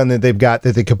big gun that they've got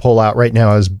that they could pull out right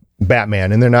now is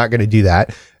Batman, and they're not going to do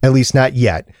that, at least not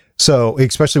yet. So,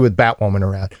 especially with Batwoman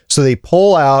around. So they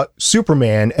pull out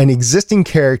Superman, an existing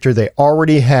character they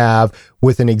already have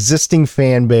with an existing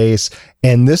fan base,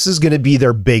 and this is going to be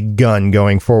their big gun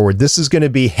going forward. This is going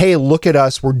to be, hey, look at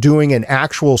us. We're doing an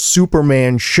actual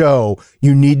Superman show.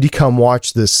 You need to come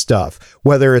watch this stuff.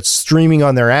 Whether it's streaming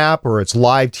on their app or it's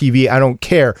live TV, I don't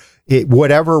care.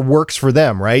 Whatever works for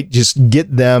them, right? Just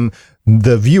get them,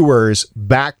 the viewers,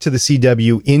 back to the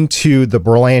CW into the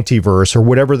Berlanti-verse or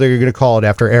whatever they're going to call it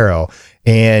after Arrow.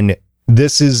 And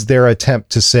this is their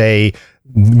attempt to say,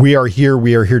 we are here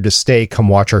to stay. Come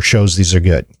watch our shows. These are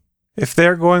good. If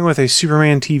they're going with a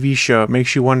Superman TV show, it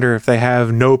makes you wonder if they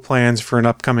have no plans for an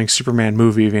upcoming Superman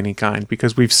movie of any kind,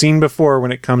 because we've seen before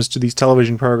when it comes to these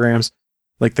television programs,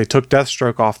 like they took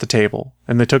Deathstroke off the table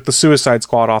and they took the Suicide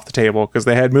Squad off the table because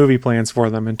they had movie plans for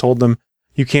them and told them,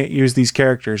 you can't use these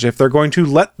characters. If they're going to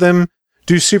let them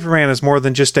do Superman as more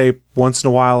than just a once in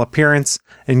a while appearance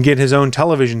and get his own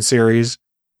television series,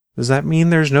 does that mean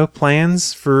there's no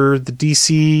plans for the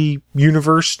DC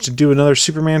universe to do another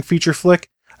Superman feature flick?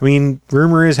 I mean,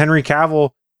 rumor is Henry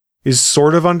Cavill is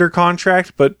sort of under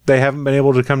contract, but they haven't been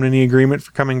able to come to any agreement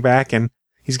for coming back, and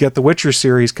he's got the Witcher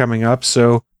series coming up,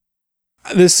 so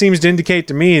this seems to indicate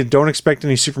to me, don't expect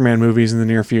any Superman movies in the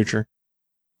near future.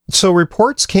 So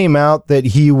reports came out that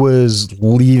he was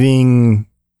leaving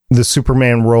the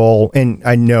Superman role, and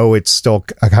I know it's still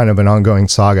a kind of an ongoing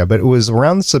saga, but it was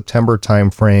around the September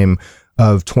timeframe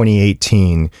of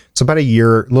 2018. So about a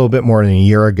little bit more than a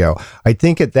year ago. I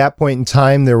think at that point in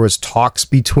time, there was talks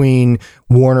between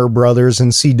Warner Brothers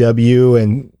and CW,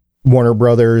 and Warner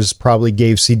Brothers probably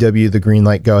gave CW the green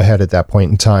light go ahead at that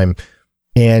point in time.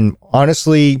 And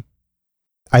honestly,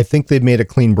 I think they've made a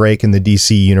clean break in the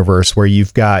DC universe where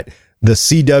you've got the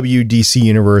CW DC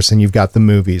universe and you've got the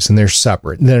movies, and they're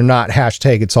separate. They're not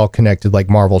hashtag it's all connected like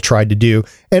Marvel tried to do.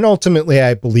 And ultimately,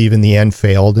 I believe in the end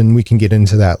failed, and we can get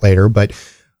into that later. But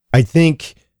I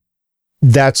think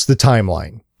that's the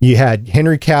timeline. you had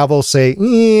Henry Cavill say,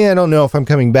 I don't know if I'm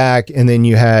coming back. And then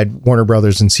you had Warner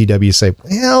Brothers and CW say,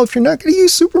 well, if you're not going to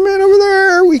use Superman over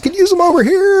there, we could use him over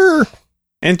here.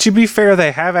 And to be fair,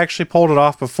 they have actually pulled it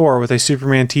off before with a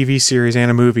Superman TV series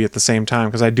and a movie at the same time,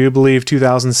 because I do believe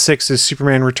 2006's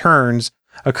Superman Returns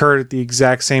occurred at the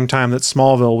exact same time that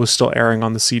Smallville was still airing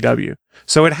on the CW.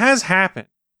 So it has happened.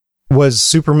 Was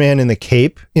Superman in the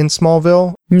Cape in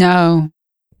Smallville? No.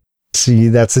 See,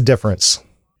 that's the difference.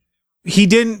 He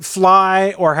didn't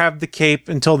fly or have the cape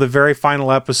until the very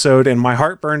final episode, and my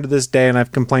heart burned to this day, and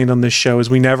I've complained on this show, is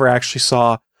we never actually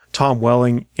saw Tom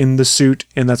Welling in the suit,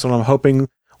 and that's what I'm hoping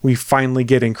we finally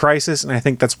get in Crisis, and I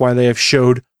think that's why they have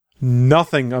showed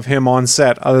nothing of him on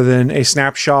set other than a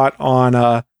snapshot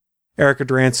on Erica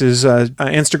Durance's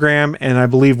Instagram, and I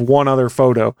believe one other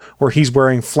photo where he's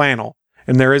wearing flannel.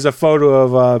 And there is a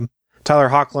photo of Tyler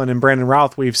Hoechlin and Brandon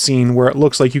Routh we've seen where it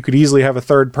looks like you could easily have a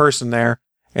third person there,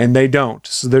 and they don't.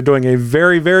 So they're doing a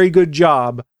very, very good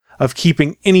job of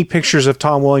keeping any pictures of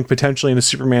Tom Welling potentially in a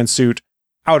Superman suit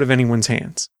out of anyone's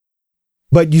hands.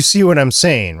 But you see what I'm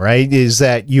saying, right? Is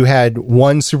that you had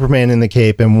one Superman in the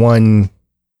cape and one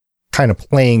kind of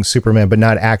playing Superman, but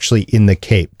not actually in the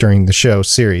cape during the show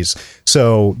series.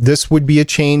 So this would be a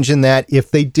change in that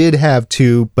if they did have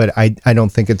two, but I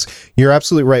don't think you're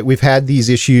absolutely right. We've had these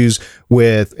issues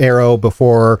with Arrow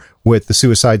before, with the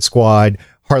Suicide Squad.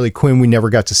 Harley Quinn, we never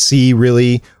got to see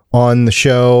really on the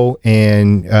show,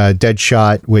 and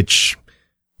Deadshot, which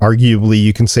arguably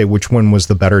you can say which one was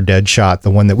the better Deadshot,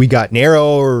 the one that we got in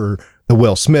Arrow or the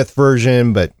Will Smith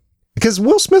version, but because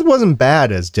Will Smith wasn't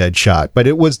bad as Deadshot, but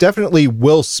it was definitely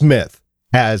Will Smith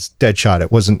as Deadshot.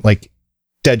 It wasn't like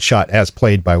Deadshot as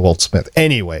played by Will Smith.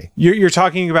 Anyway. You're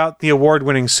talking about the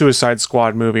award-winning Suicide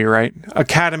Squad movie, right?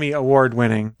 Academy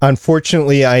Award-winning.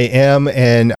 Unfortunately, I am,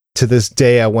 and to this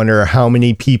day, I wonder how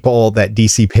many people that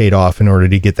DC paid off in order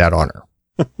to get that honor.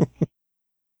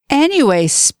 Anyway,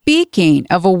 speaking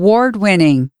of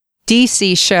award-winning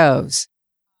DC shows,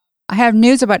 I have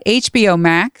news about HBO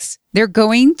Max. They're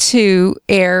going to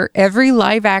air every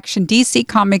live-action DC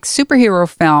Comics superhero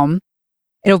film.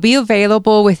 It'll be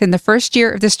available within the first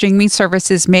year of the streaming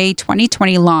service's May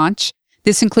 2020 launch.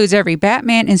 This includes every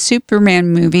Batman and Superman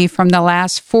movie from the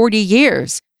last 40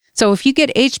 years. So if you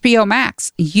get HBO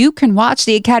Max, you can watch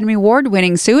the Academy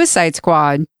Award-winning Suicide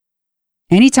Squad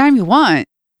anytime you want.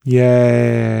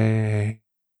 Yay.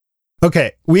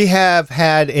 Okay, we have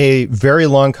had a very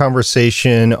long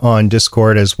conversation on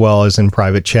Discord as well as in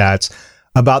private chats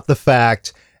about the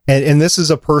fact, and this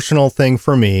is a personal thing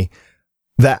for me,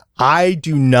 that I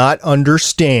do not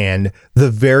understand the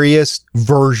various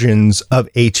versions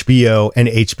of HBO and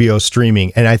HBO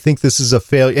streaming. And I think this is a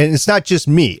failure. And it's not just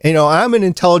me. You know, I'm an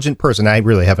intelligent person. I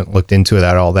really haven't looked into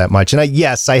that all that much. And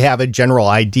yes, I have a general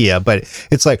idea, but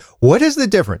it's like, what is the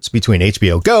difference between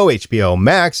HBO Go, HBO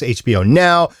Max, HBO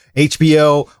Now,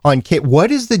 HBO on cable? What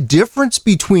is the difference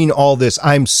between all this?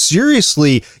 I'm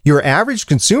seriously, your average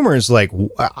consumer is like,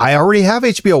 I already have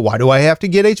HBO. Why do I have to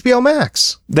get HBO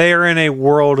Max? They are in a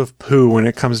world of poo when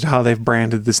it comes to how they've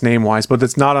branded this name-wise, but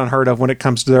it's not unheard of when it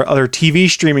comes to their other TV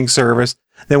streaming service.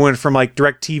 They went from like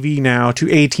DirecTV Now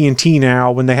to AT&T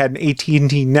Now when they had an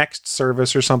AT&T Next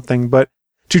service or something. But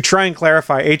to try and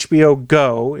clarify, HBO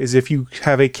Go is if you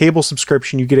have a cable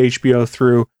subscription you get HBO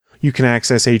through, you can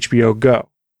access HBO Go.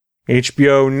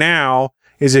 HBO Now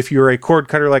is if you're a cord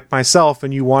cutter like myself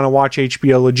and you want to watch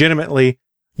HBO legitimately,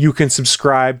 you can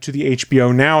subscribe to the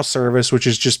HBO Now service, which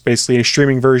is just basically a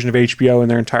streaming version of HBO in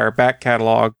their entire back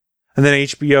catalog. And then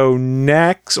HBO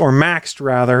Next, or Max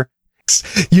rather.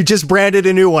 You just branded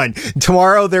a new one.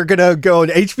 Tomorrow they're going to go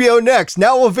HBO Next,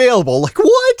 now available. Like,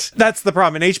 what? That's the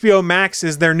problem. And HBO Max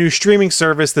is their new streaming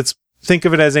service that's, think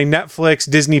of it as a Netflix,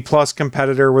 Disney Plus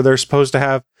competitor where they're supposed to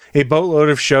have a boatload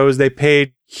of shows. They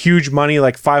paid huge money,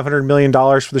 like $500 million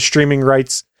for the streaming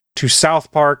rights to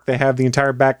South Park. They have the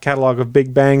entire back catalog of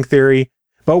Big Bang Theory.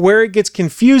 But where it gets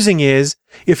confusing is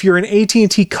if you're an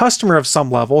AT&T customer of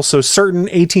some level, so certain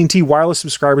AT&T wireless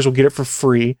subscribers will get it for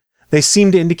free. They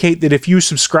seem to indicate that if you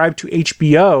subscribe to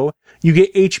HBO, you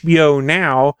get HBO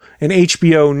Now and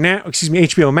HBO Max,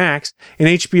 and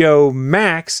HBO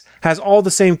Max has all the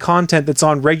same content that's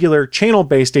on regular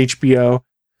channel-based HBO.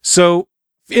 So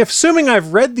if assuming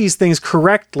I've read these things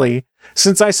correctly,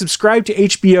 since I subscribe to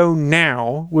HBO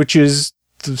Now, which is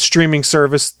the streaming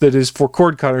service that is for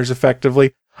cord cutters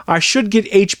effectively, I should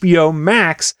get HBO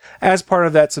Max as part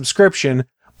of that subscription.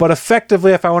 But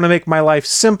effectively, if I want to make my life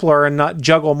simpler and not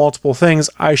juggle multiple things,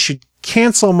 I should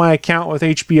cancel my account with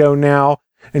HBO Now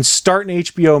and start an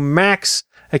HBO Max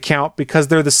account because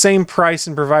they're the same price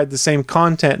and provide the same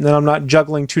content, and then I'm not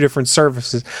juggling two different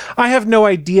services. I have no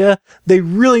idea. They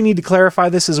really need to clarify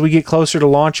this as we get closer to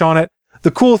launch on it.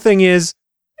 The cool thing is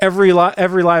every live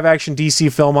action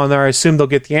DC film on there, I assume they'll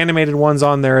get the animated ones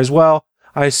on there as well.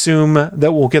 I assume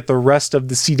that we'll get the rest of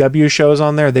the CW shows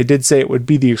on there. They did say it would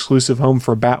be the exclusive home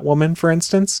for Batwoman, for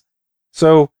instance.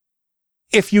 So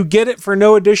if you get it for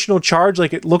no additional charge,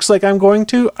 like it looks like I'm going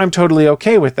to, I'm totally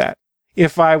okay with that.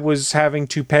 If I was having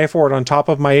to pay for it on top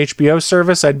of my HBO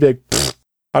service, I'd be like,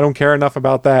 I don't care enough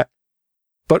about that.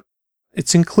 But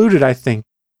it's included, I think.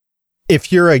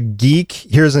 If you're a geek,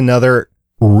 here's another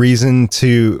reason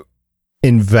to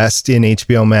invest in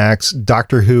HBO Max.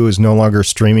 Doctor Who is no longer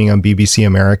streaming on BBC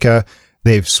America.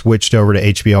 They've switched over to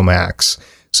HBO Max.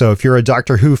 So if you're a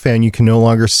Doctor Who fan, you can no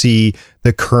longer see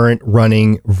the current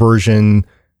running version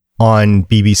on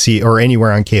BBC or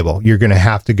anywhere on cable. You're going to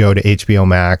have to go to HBO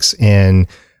Max. And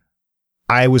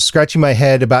I was scratching my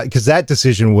head about, because that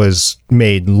decision was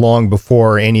made long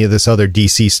before any of this other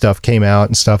DC stuff came out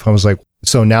and stuff. I was like,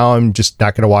 so now I'm just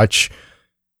not going to watch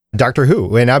Doctor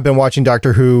Who. And I've been watching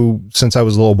Doctor Who since I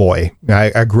was a little boy.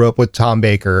 I grew up with Tom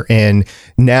Baker, and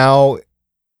now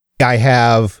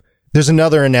there's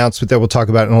another announcement that we'll talk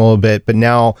about in a little bit, but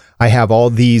now I have all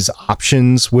these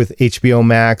options with HBO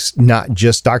Max, not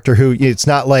just Doctor Who. It's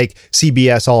not like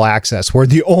CBS All Access, where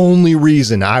the only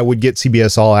reason I would get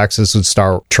CBS All Access was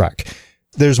Star Trek.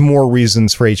 There's more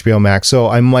reasons for HBO Max. So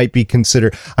I might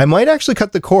actually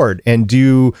cut the cord and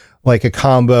do like a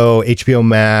combo HBO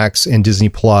Max and Disney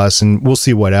Plus, and we'll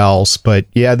see what else. But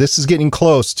yeah, this is getting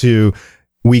close to,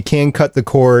 we can cut the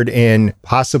cord and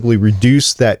possibly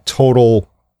reduce that total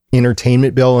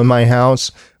entertainment bill in my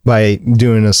house by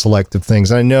doing a selective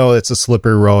things. And I know it's a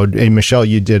slippery road. And Michelle,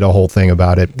 you did a whole thing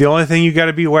about it. The only thing you got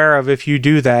to be aware of if you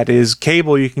do that is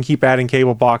cable. You can keep adding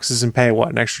cable boxes and pay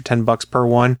an extra $10 per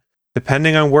one.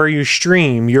 Depending on where you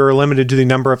stream, you're limited to the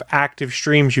number of active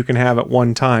streams you can have at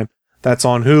one time. That's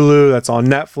on Hulu, that's on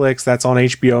Netflix, that's on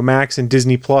HBO Max and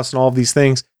Disney Plus and all of these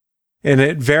things. And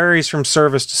it varies from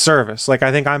service to service. Like,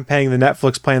 I think I'm paying the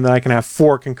Netflix plan that I can have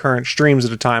 4 concurrent streams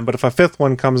at a time. But if a 5th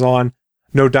one comes on,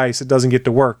 no dice, it doesn't get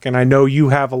to work. And I know you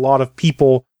have a lot of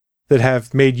people that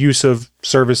have made use of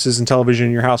services and television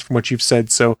in your house from what you've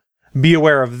said. So be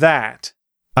aware of that.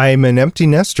 I'm an empty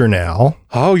nester now.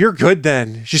 Oh, you're good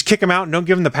then. Just kick them out and don't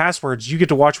give them the passwords. You get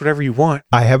to watch whatever you want.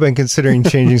 I have been considering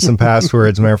changing some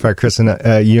passwords. As a matter of fact, Chris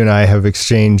and you and I have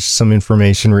exchanged some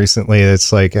information recently.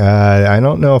 It's like, I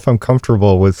don't know if I'm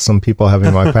comfortable with some people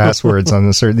having my passwords on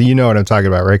this. You know what I'm talking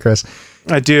about, right, Chris?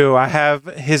 I do. I have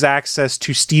his access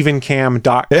to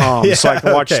StephenCam.com yeah, so I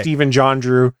can watch Stephen John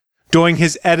Drew doing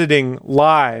his editing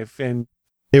live. And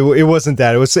It wasn't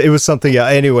that. It was something else.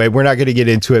 Anyway, we're not going to get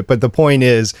into it. But the point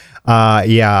is,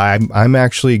 I'm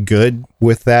actually good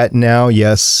with that now.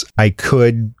 Yes, I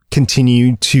could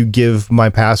continue to give my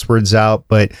passwords out,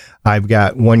 but I've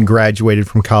got one graduated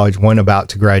from college, one about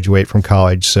to graduate from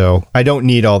college. So I don't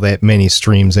need all that many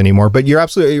streams anymore. But you're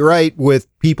absolutely right with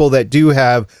people that do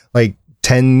have like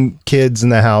 10 kids in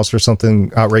the house or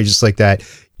something outrageous like that.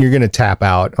 You're going to tap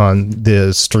out on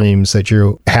the streams that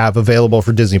you have available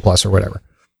for Disney Plus or whatever.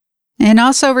 And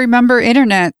also remember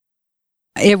internet.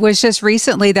 It was just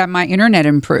recently that my internet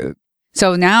improved.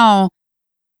 So now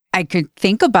I could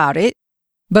think about it,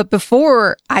 but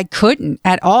before I couldn't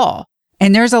at all.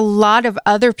 And there's a lot of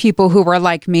other people who are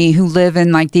like me who live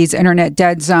in like these internet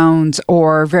dead zones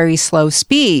or very slow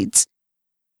speeds.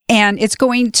 And it's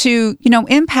going to,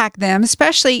 impact them,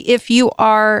 especially if you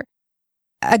are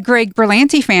a Greg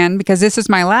Berlanti fan, because this is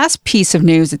my last piece of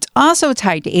news. It's also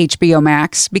tied to HBO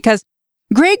Max because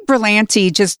Greg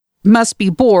Berlanti just must be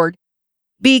bored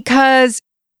because,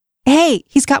 hey,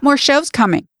 he's got more shows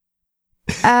coming.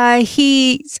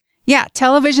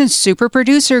 Television super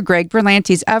producer Greg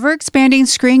Berlanti's ever-expanding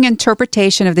screen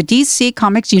interpretation of the DC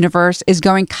Comics universe is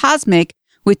going cosmic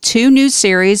with 2 new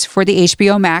series for the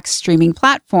HBO Max streaming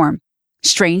platform,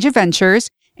 Strange Adventures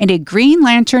and a Green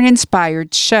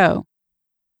Lantern-inspired show.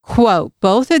 Quote,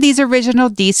 both of these original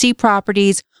DC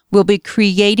properties will be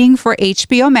creating for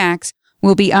HBO Max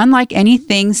will be unlike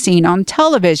anything seen on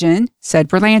television, said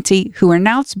Berlanti, who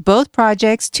announced both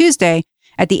projects Tuesday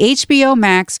at the HBO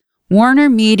Max Warner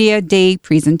Media Day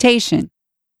presentation.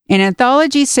 An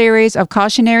anthology series of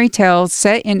cautionary tales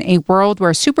set in a world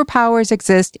where superpowers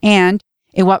exist and,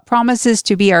 in what promises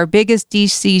to be our biggest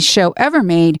DC show ever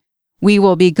made, we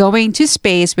will be going to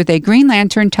space with a Green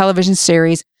Lantern television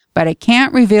series, but I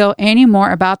can't reveal any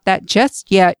more about that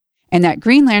just yet, and that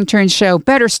Green Lantern show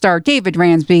better star David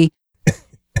Ramsey.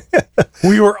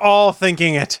 We were all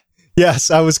thinking it.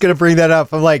 Yes, I was going to bring that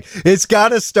up. I'm like, it's got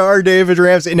to star David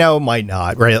Ramsey. Now, it might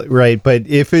not, right? But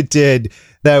if it did,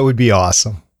 that would be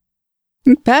awesome.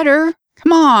 Better.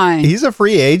 Come on. He's a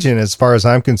free agent as far as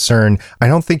I'm concerned. I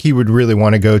don't think he would really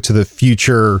want to go to the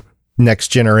future next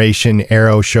generation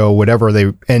Arrow show, whatever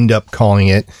they end up calling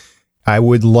it. I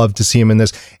would love to see him in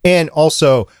this. And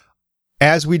also,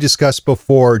 as we discussed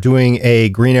before, doing a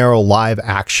Green Arrow live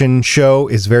action show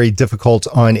is very difficult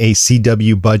on a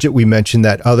CW budget. We mentioned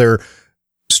that other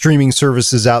streaming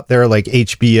services out there like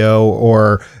HBO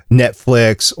or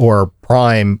Netflix or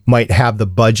Prime might have the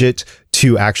budget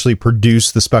to actually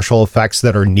produce the special effects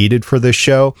that are needed for this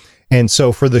show. And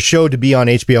so for the show to be on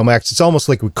HBO Max, it's almost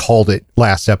like we called it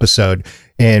last episode.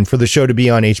 And for the show to be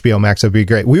on HBO Max, that'd be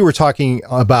great. We were talking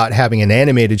about having an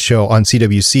animated show on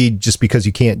CWC just because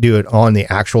you can't do it on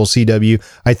the actual CW.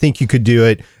 I think you could do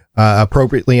it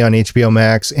appropriately on HBO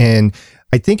Max. And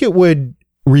I think it would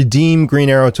redeem Green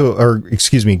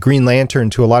Lantern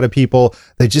to a lot of people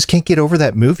that just can't get over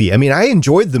that movie. I mean, I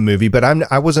enjoyed the movie, but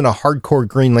I wasn't a hardcore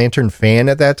Green Lantern fan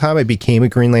at that time. I became a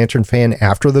Green Lantern fan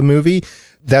after the movie.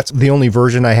 That's the only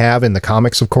version I have in the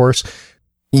comics, of course.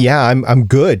 Yeah, I'm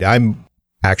good.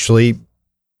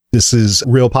 This is a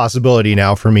real possibility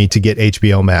now for me to get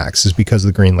HBO Max is because of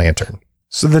the Green Lantern.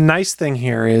 So the nice thing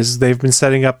here is they've been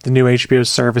setting up the new HBO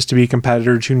service to be a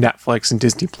competitor to Netflix and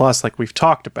Disney Plus, like we've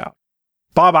talked about.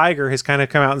 Bob Iger has kind of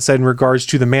come out and said in regards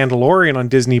to The Mandalorian on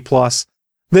Disney Plus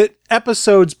that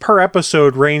episodes per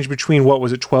episode range between,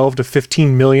 $12 to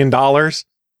 $15 million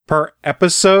per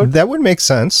episode. That would make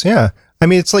sense. Yeah. I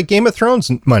mean, it's like Game of Thrones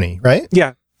money, right?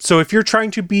 Yeah. So if you're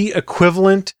trying to be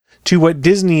equivalent to what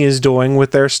Disney is doing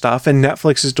with their stuff and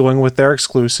Netflix is doing with their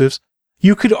exclusives,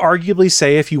 you could arguably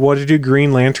say if you want to do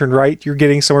Green Lantern right, you're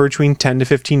getting somewhere between $10 to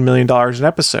 $15 million an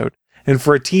episode. And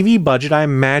for a TV budget, I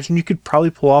imagine you could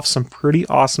probably pull off some pretty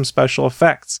awesome special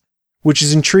effects, which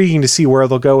is intriguing to see where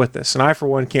they'll go with this. And I, for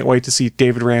one, can't wait to see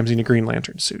David Ramsey in a Green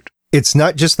Lantern suit. It's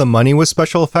not just the money with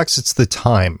special effects, it's the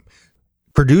time.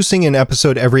 Producing an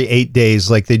episode every 8 days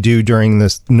like they do during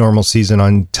this normal season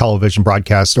on television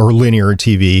broadcast or linear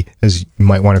TV, as you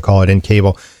might want to call it in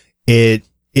cable, it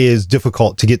is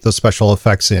difficult to get those special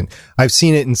effects in. I've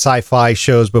seen it in sci-fi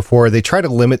shows before. They try to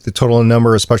limit the total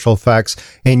number of special effects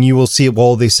and you will see,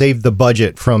 well, they saved the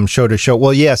budget from show to show.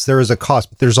 Well, yes, there is a cost,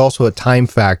 but there's also a time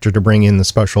factor to bring in the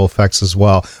special effects as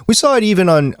well. We saw it even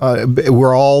on,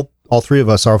 all three of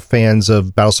us are fans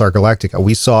of Battlestar Galactica.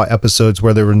 We saw episodes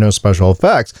where there were no special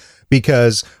effects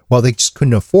because, well, they just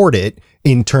couldn't afford it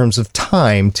in terms of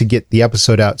time to get the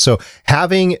episode out. So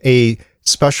having a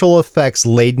special effects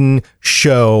laden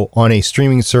show on a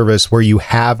streaming service where you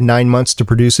have 9 months to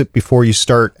produce it before you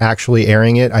start actually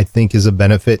airing it, I think is a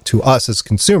benefit to us as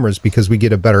consumers because we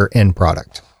get a better end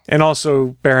product. And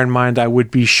also bear in mind, I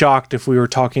would be shocked if we were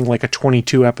talking like a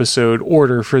 22 episode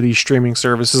order for these streaming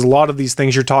services. A lot of these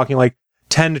things you're talking like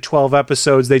 10 to 12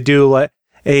 episodes. They do like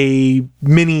a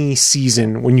mini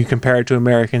season when you compare it to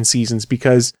American seasons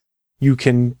because you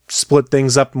can split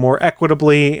things up more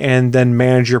equitably and then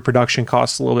manage your production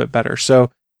costs a little bit better. So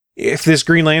if this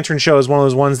Green Lantern show is one of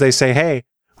those ones they say, hey,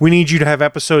 we need you to have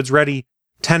episodes ready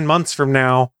 10 months from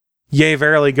now, yay,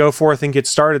 verily, go forth and get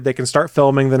started. They can start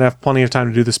filming, then have plenty of time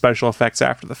to do the special effects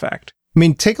after the fact. I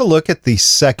mean, take a look at the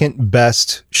second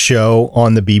best show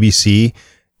on the BBC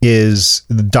is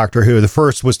Doctor Who. The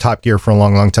first was Top Gear for a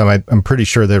long, long time. I'm pretty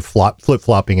sure they're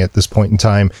flip-flopping at this point in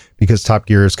time because Top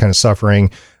Gear is kind of suffering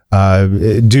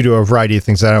due to a variety of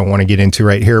things that I don't want to get into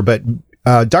right here. But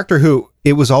Doctor Who,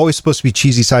 it was always supposed to be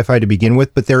cheesy sci-fi to begin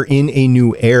with, but they're in a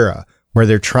new era where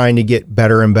they're trying to get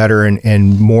better and better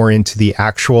and more into the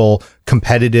actual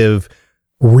competitive,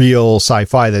 real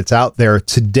sci-fi that's out there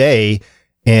today.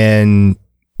 And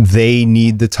they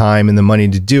need the time and the money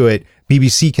to do it.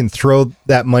 BBC can throw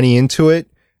that money into it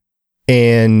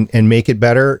and make it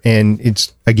better. And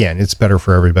it's better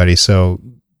for everybody. So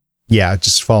yeah,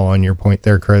 just follow on your point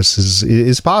there, Chris,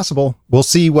 is possible. We'll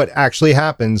see what actually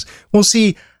happens. We'll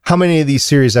see how many of these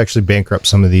series actually bankrupt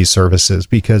some of these services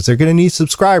because they're going to need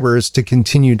subscribers to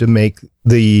continue to make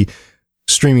the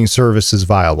streaming services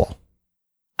viable.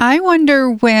 I wonder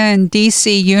when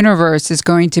DC Universe is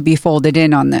going to be folded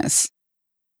in on this.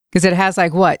 Because it has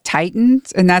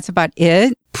Titans, and that's about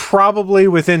it? Probably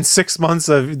within 6 months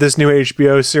of this new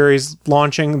HBO series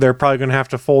launching, they're probably going to have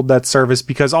to fold that service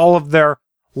because all of their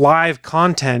live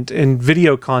content and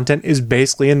video content is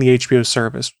basically in the HBO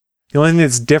service. The only thing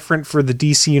that's different for the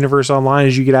DC Universe Online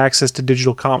is you get access to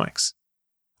digital comics.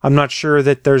 I'm not sure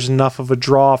that there's enough of a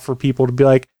draw for people to be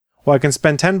like, well, I can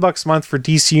spend $10 a month for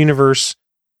DC Universe,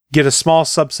 get a small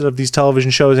subset of these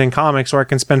television shows and comics, or I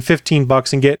can spend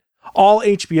 $15 and get all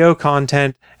HBO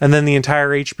content, and then the entire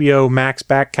HBO Max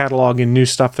back catalog and new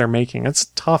stuff they're making. It's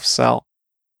a tough sell.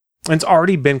 And it's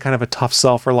already been kind of a tough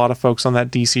sell for a lot of folks on that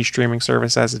DC streaming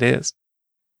service as it is.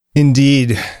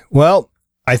 Indeed. Well,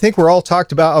 I think we're all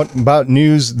talked about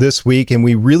news this week, and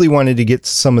we really wanted to get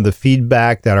some of the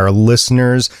feedback that our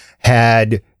listeners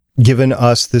had given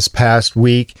us this past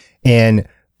week. And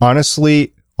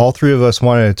honestly, all three of us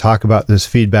wanted to talk about this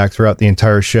feedback throughout the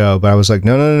entire show, but I was like,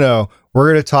 no. We're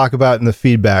going to talk about it in the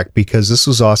feedback because this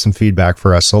was awesome feedback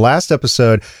for us. So last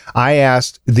episode, I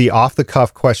asked the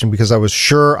off-the-cuff question because I was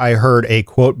sure I heard a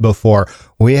quote before.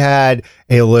 We had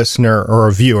a listener or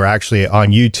a viewer actually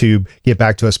on YouTube get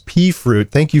back to us,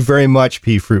 P-Fruit. Thank you very much,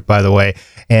 P-Fruit, by the way.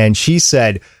 And she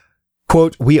said,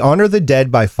 quote, "We honor the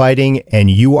dead by fighting and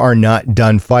you are not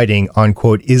done fighting,"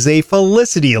 unquote, is a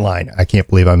Felicity line. I can't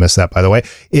believe I missed that, by the way.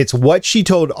 It's what she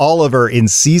told Oliver in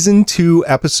season 2,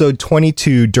 episode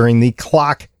 22 during the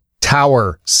clock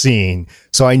tower scene.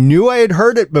 So I knew I had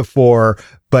heard it before,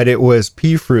 but it was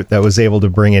P-Fruit that was able to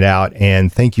bring it out.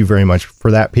 And thank you very much for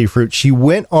that, P-Fruit. She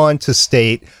went on to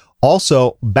state,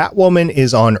 also, Batwoman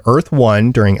is on Earth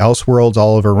 1 during Elseworlds.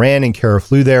 Oliver ran and Kara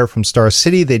flew there from Star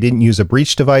City. They didn't use a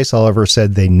breach device. Oliver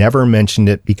said they never mentioned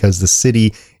it because the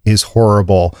city is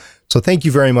horrible. So thank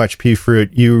you very much,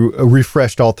 P-Fruit. You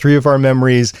refreshed all three of our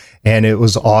memories, and it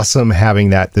was awesome having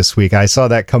that this week. I saw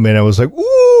that come in. I was like,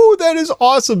 ooh, that is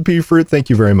awesome, P-Fruit. Thank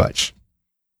you very much.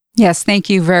 Yes, thank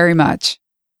you very much.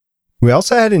 We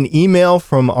also had an email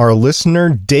from our listener,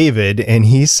 David, and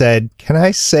he said, "Can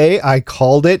I say I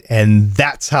called it? And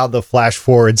that's how the flash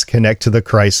forwards connect to the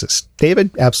crisis." David,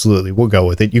 absolutely. We'll go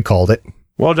with it. You called it.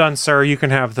 Well done, sir. You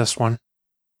can have this one.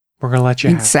 We're going to let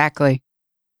you have it. Exactly.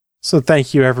 So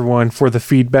thank you, everyone, for the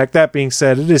feedback. That being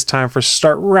said, it is time for us to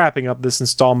start wrapping up this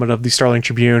installment of the Starling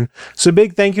Tribune. So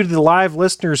big thank you to the live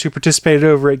listeners who participated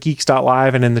over at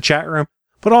geeks.live and in the chat room.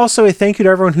 But also a thank you to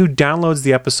everyone who downloads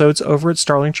the episodes over at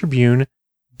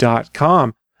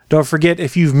starlingtribune.com. Don't forget,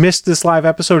 if you've missed this live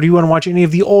episode or you want to watch any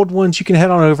of the old ones, you can head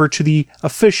on over to the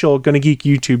official Gonna Geek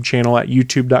YouTube channel at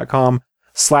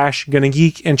youtube.com/Gonna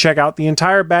Geek and check out the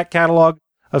entire back catalog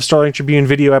of Starling Tribune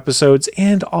video episodes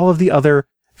and all of the other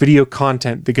video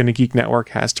content the Gonna Geek Network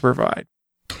has to provide.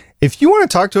 If you want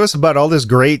to talk to us about all this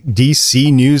great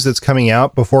DC news that's coming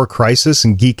out before Crisis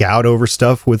and geek out over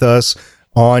stuff with us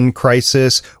on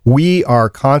Crisis, we are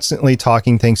constantly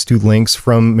talking thanks to links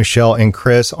from Michelle and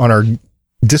Chris on our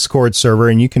Discord server,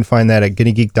 and you can find that at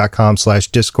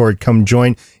gonnageek.com/Discord. Come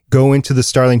join, go into the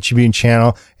Starling Tribune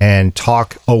channel and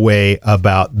talk away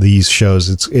about these shows.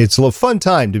 It's a fun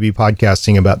time to be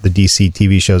podcasting about the DC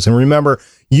TV shows. And remember,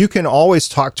 you can always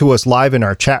talk to us live in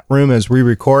our chat room as we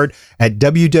record at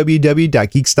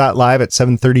www.geeks.live at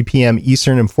 7:30 p.m.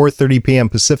 Eastern and 4:30 p.m.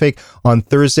 Pacific on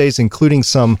Thursdays, including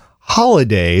some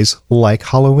holidays like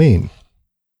Halloween.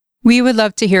 We would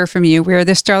love to hear from you. We're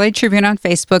the Starling Tribune on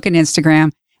Facebook and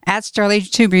Instagram, at Starling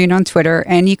Tribune on Twitter,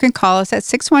 and you can call us at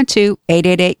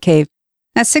 612-888-CAVE.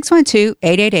 That's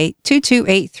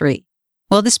 612-888-2283.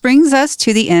 Well, this brings us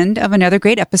to the end of another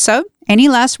great episode. Any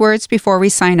last words before we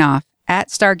sign off? At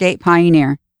Stargate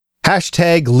Pioneer.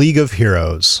 Hashtag League of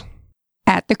Heroes.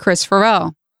 At the Chris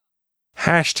Farrell.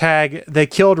 Hashtag they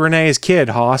killed Renee's kid,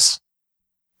 Hoss.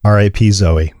 R.I.P.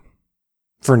 Zoe.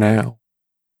 For now.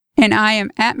 And I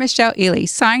am at Michelle Ely,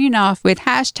 signing off with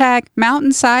hashtag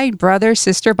Mountainside Brother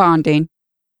Sister Bonding.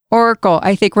 Oracle,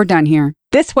 I think we're done here.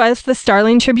 This was the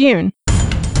Starling Tribune.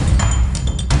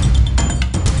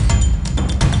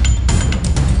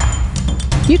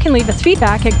 You can leave us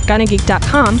feedback at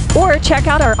gonnageek.com or check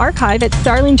out our archive at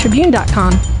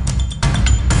starlingtribune.com.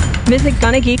 Visit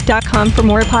gonnageek.com for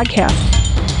more podcasts.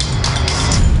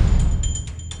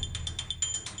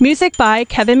 Music by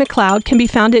Kevin MacLeod can be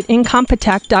found at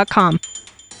incompetech.com.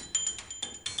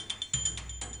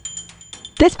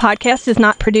 This podcast is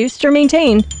not produced or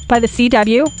maintained by the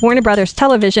CW, Warner Brothers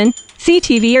Television,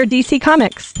 CTV, or DC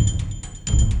Comics.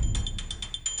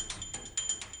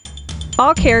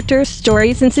 All characters,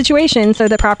 stories, and situations are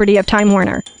the property of Time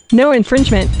Warner. No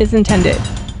infringement is intended.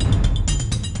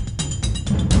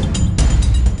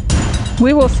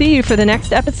 We will see you for the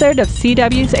next episode of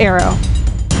CW's Arrow.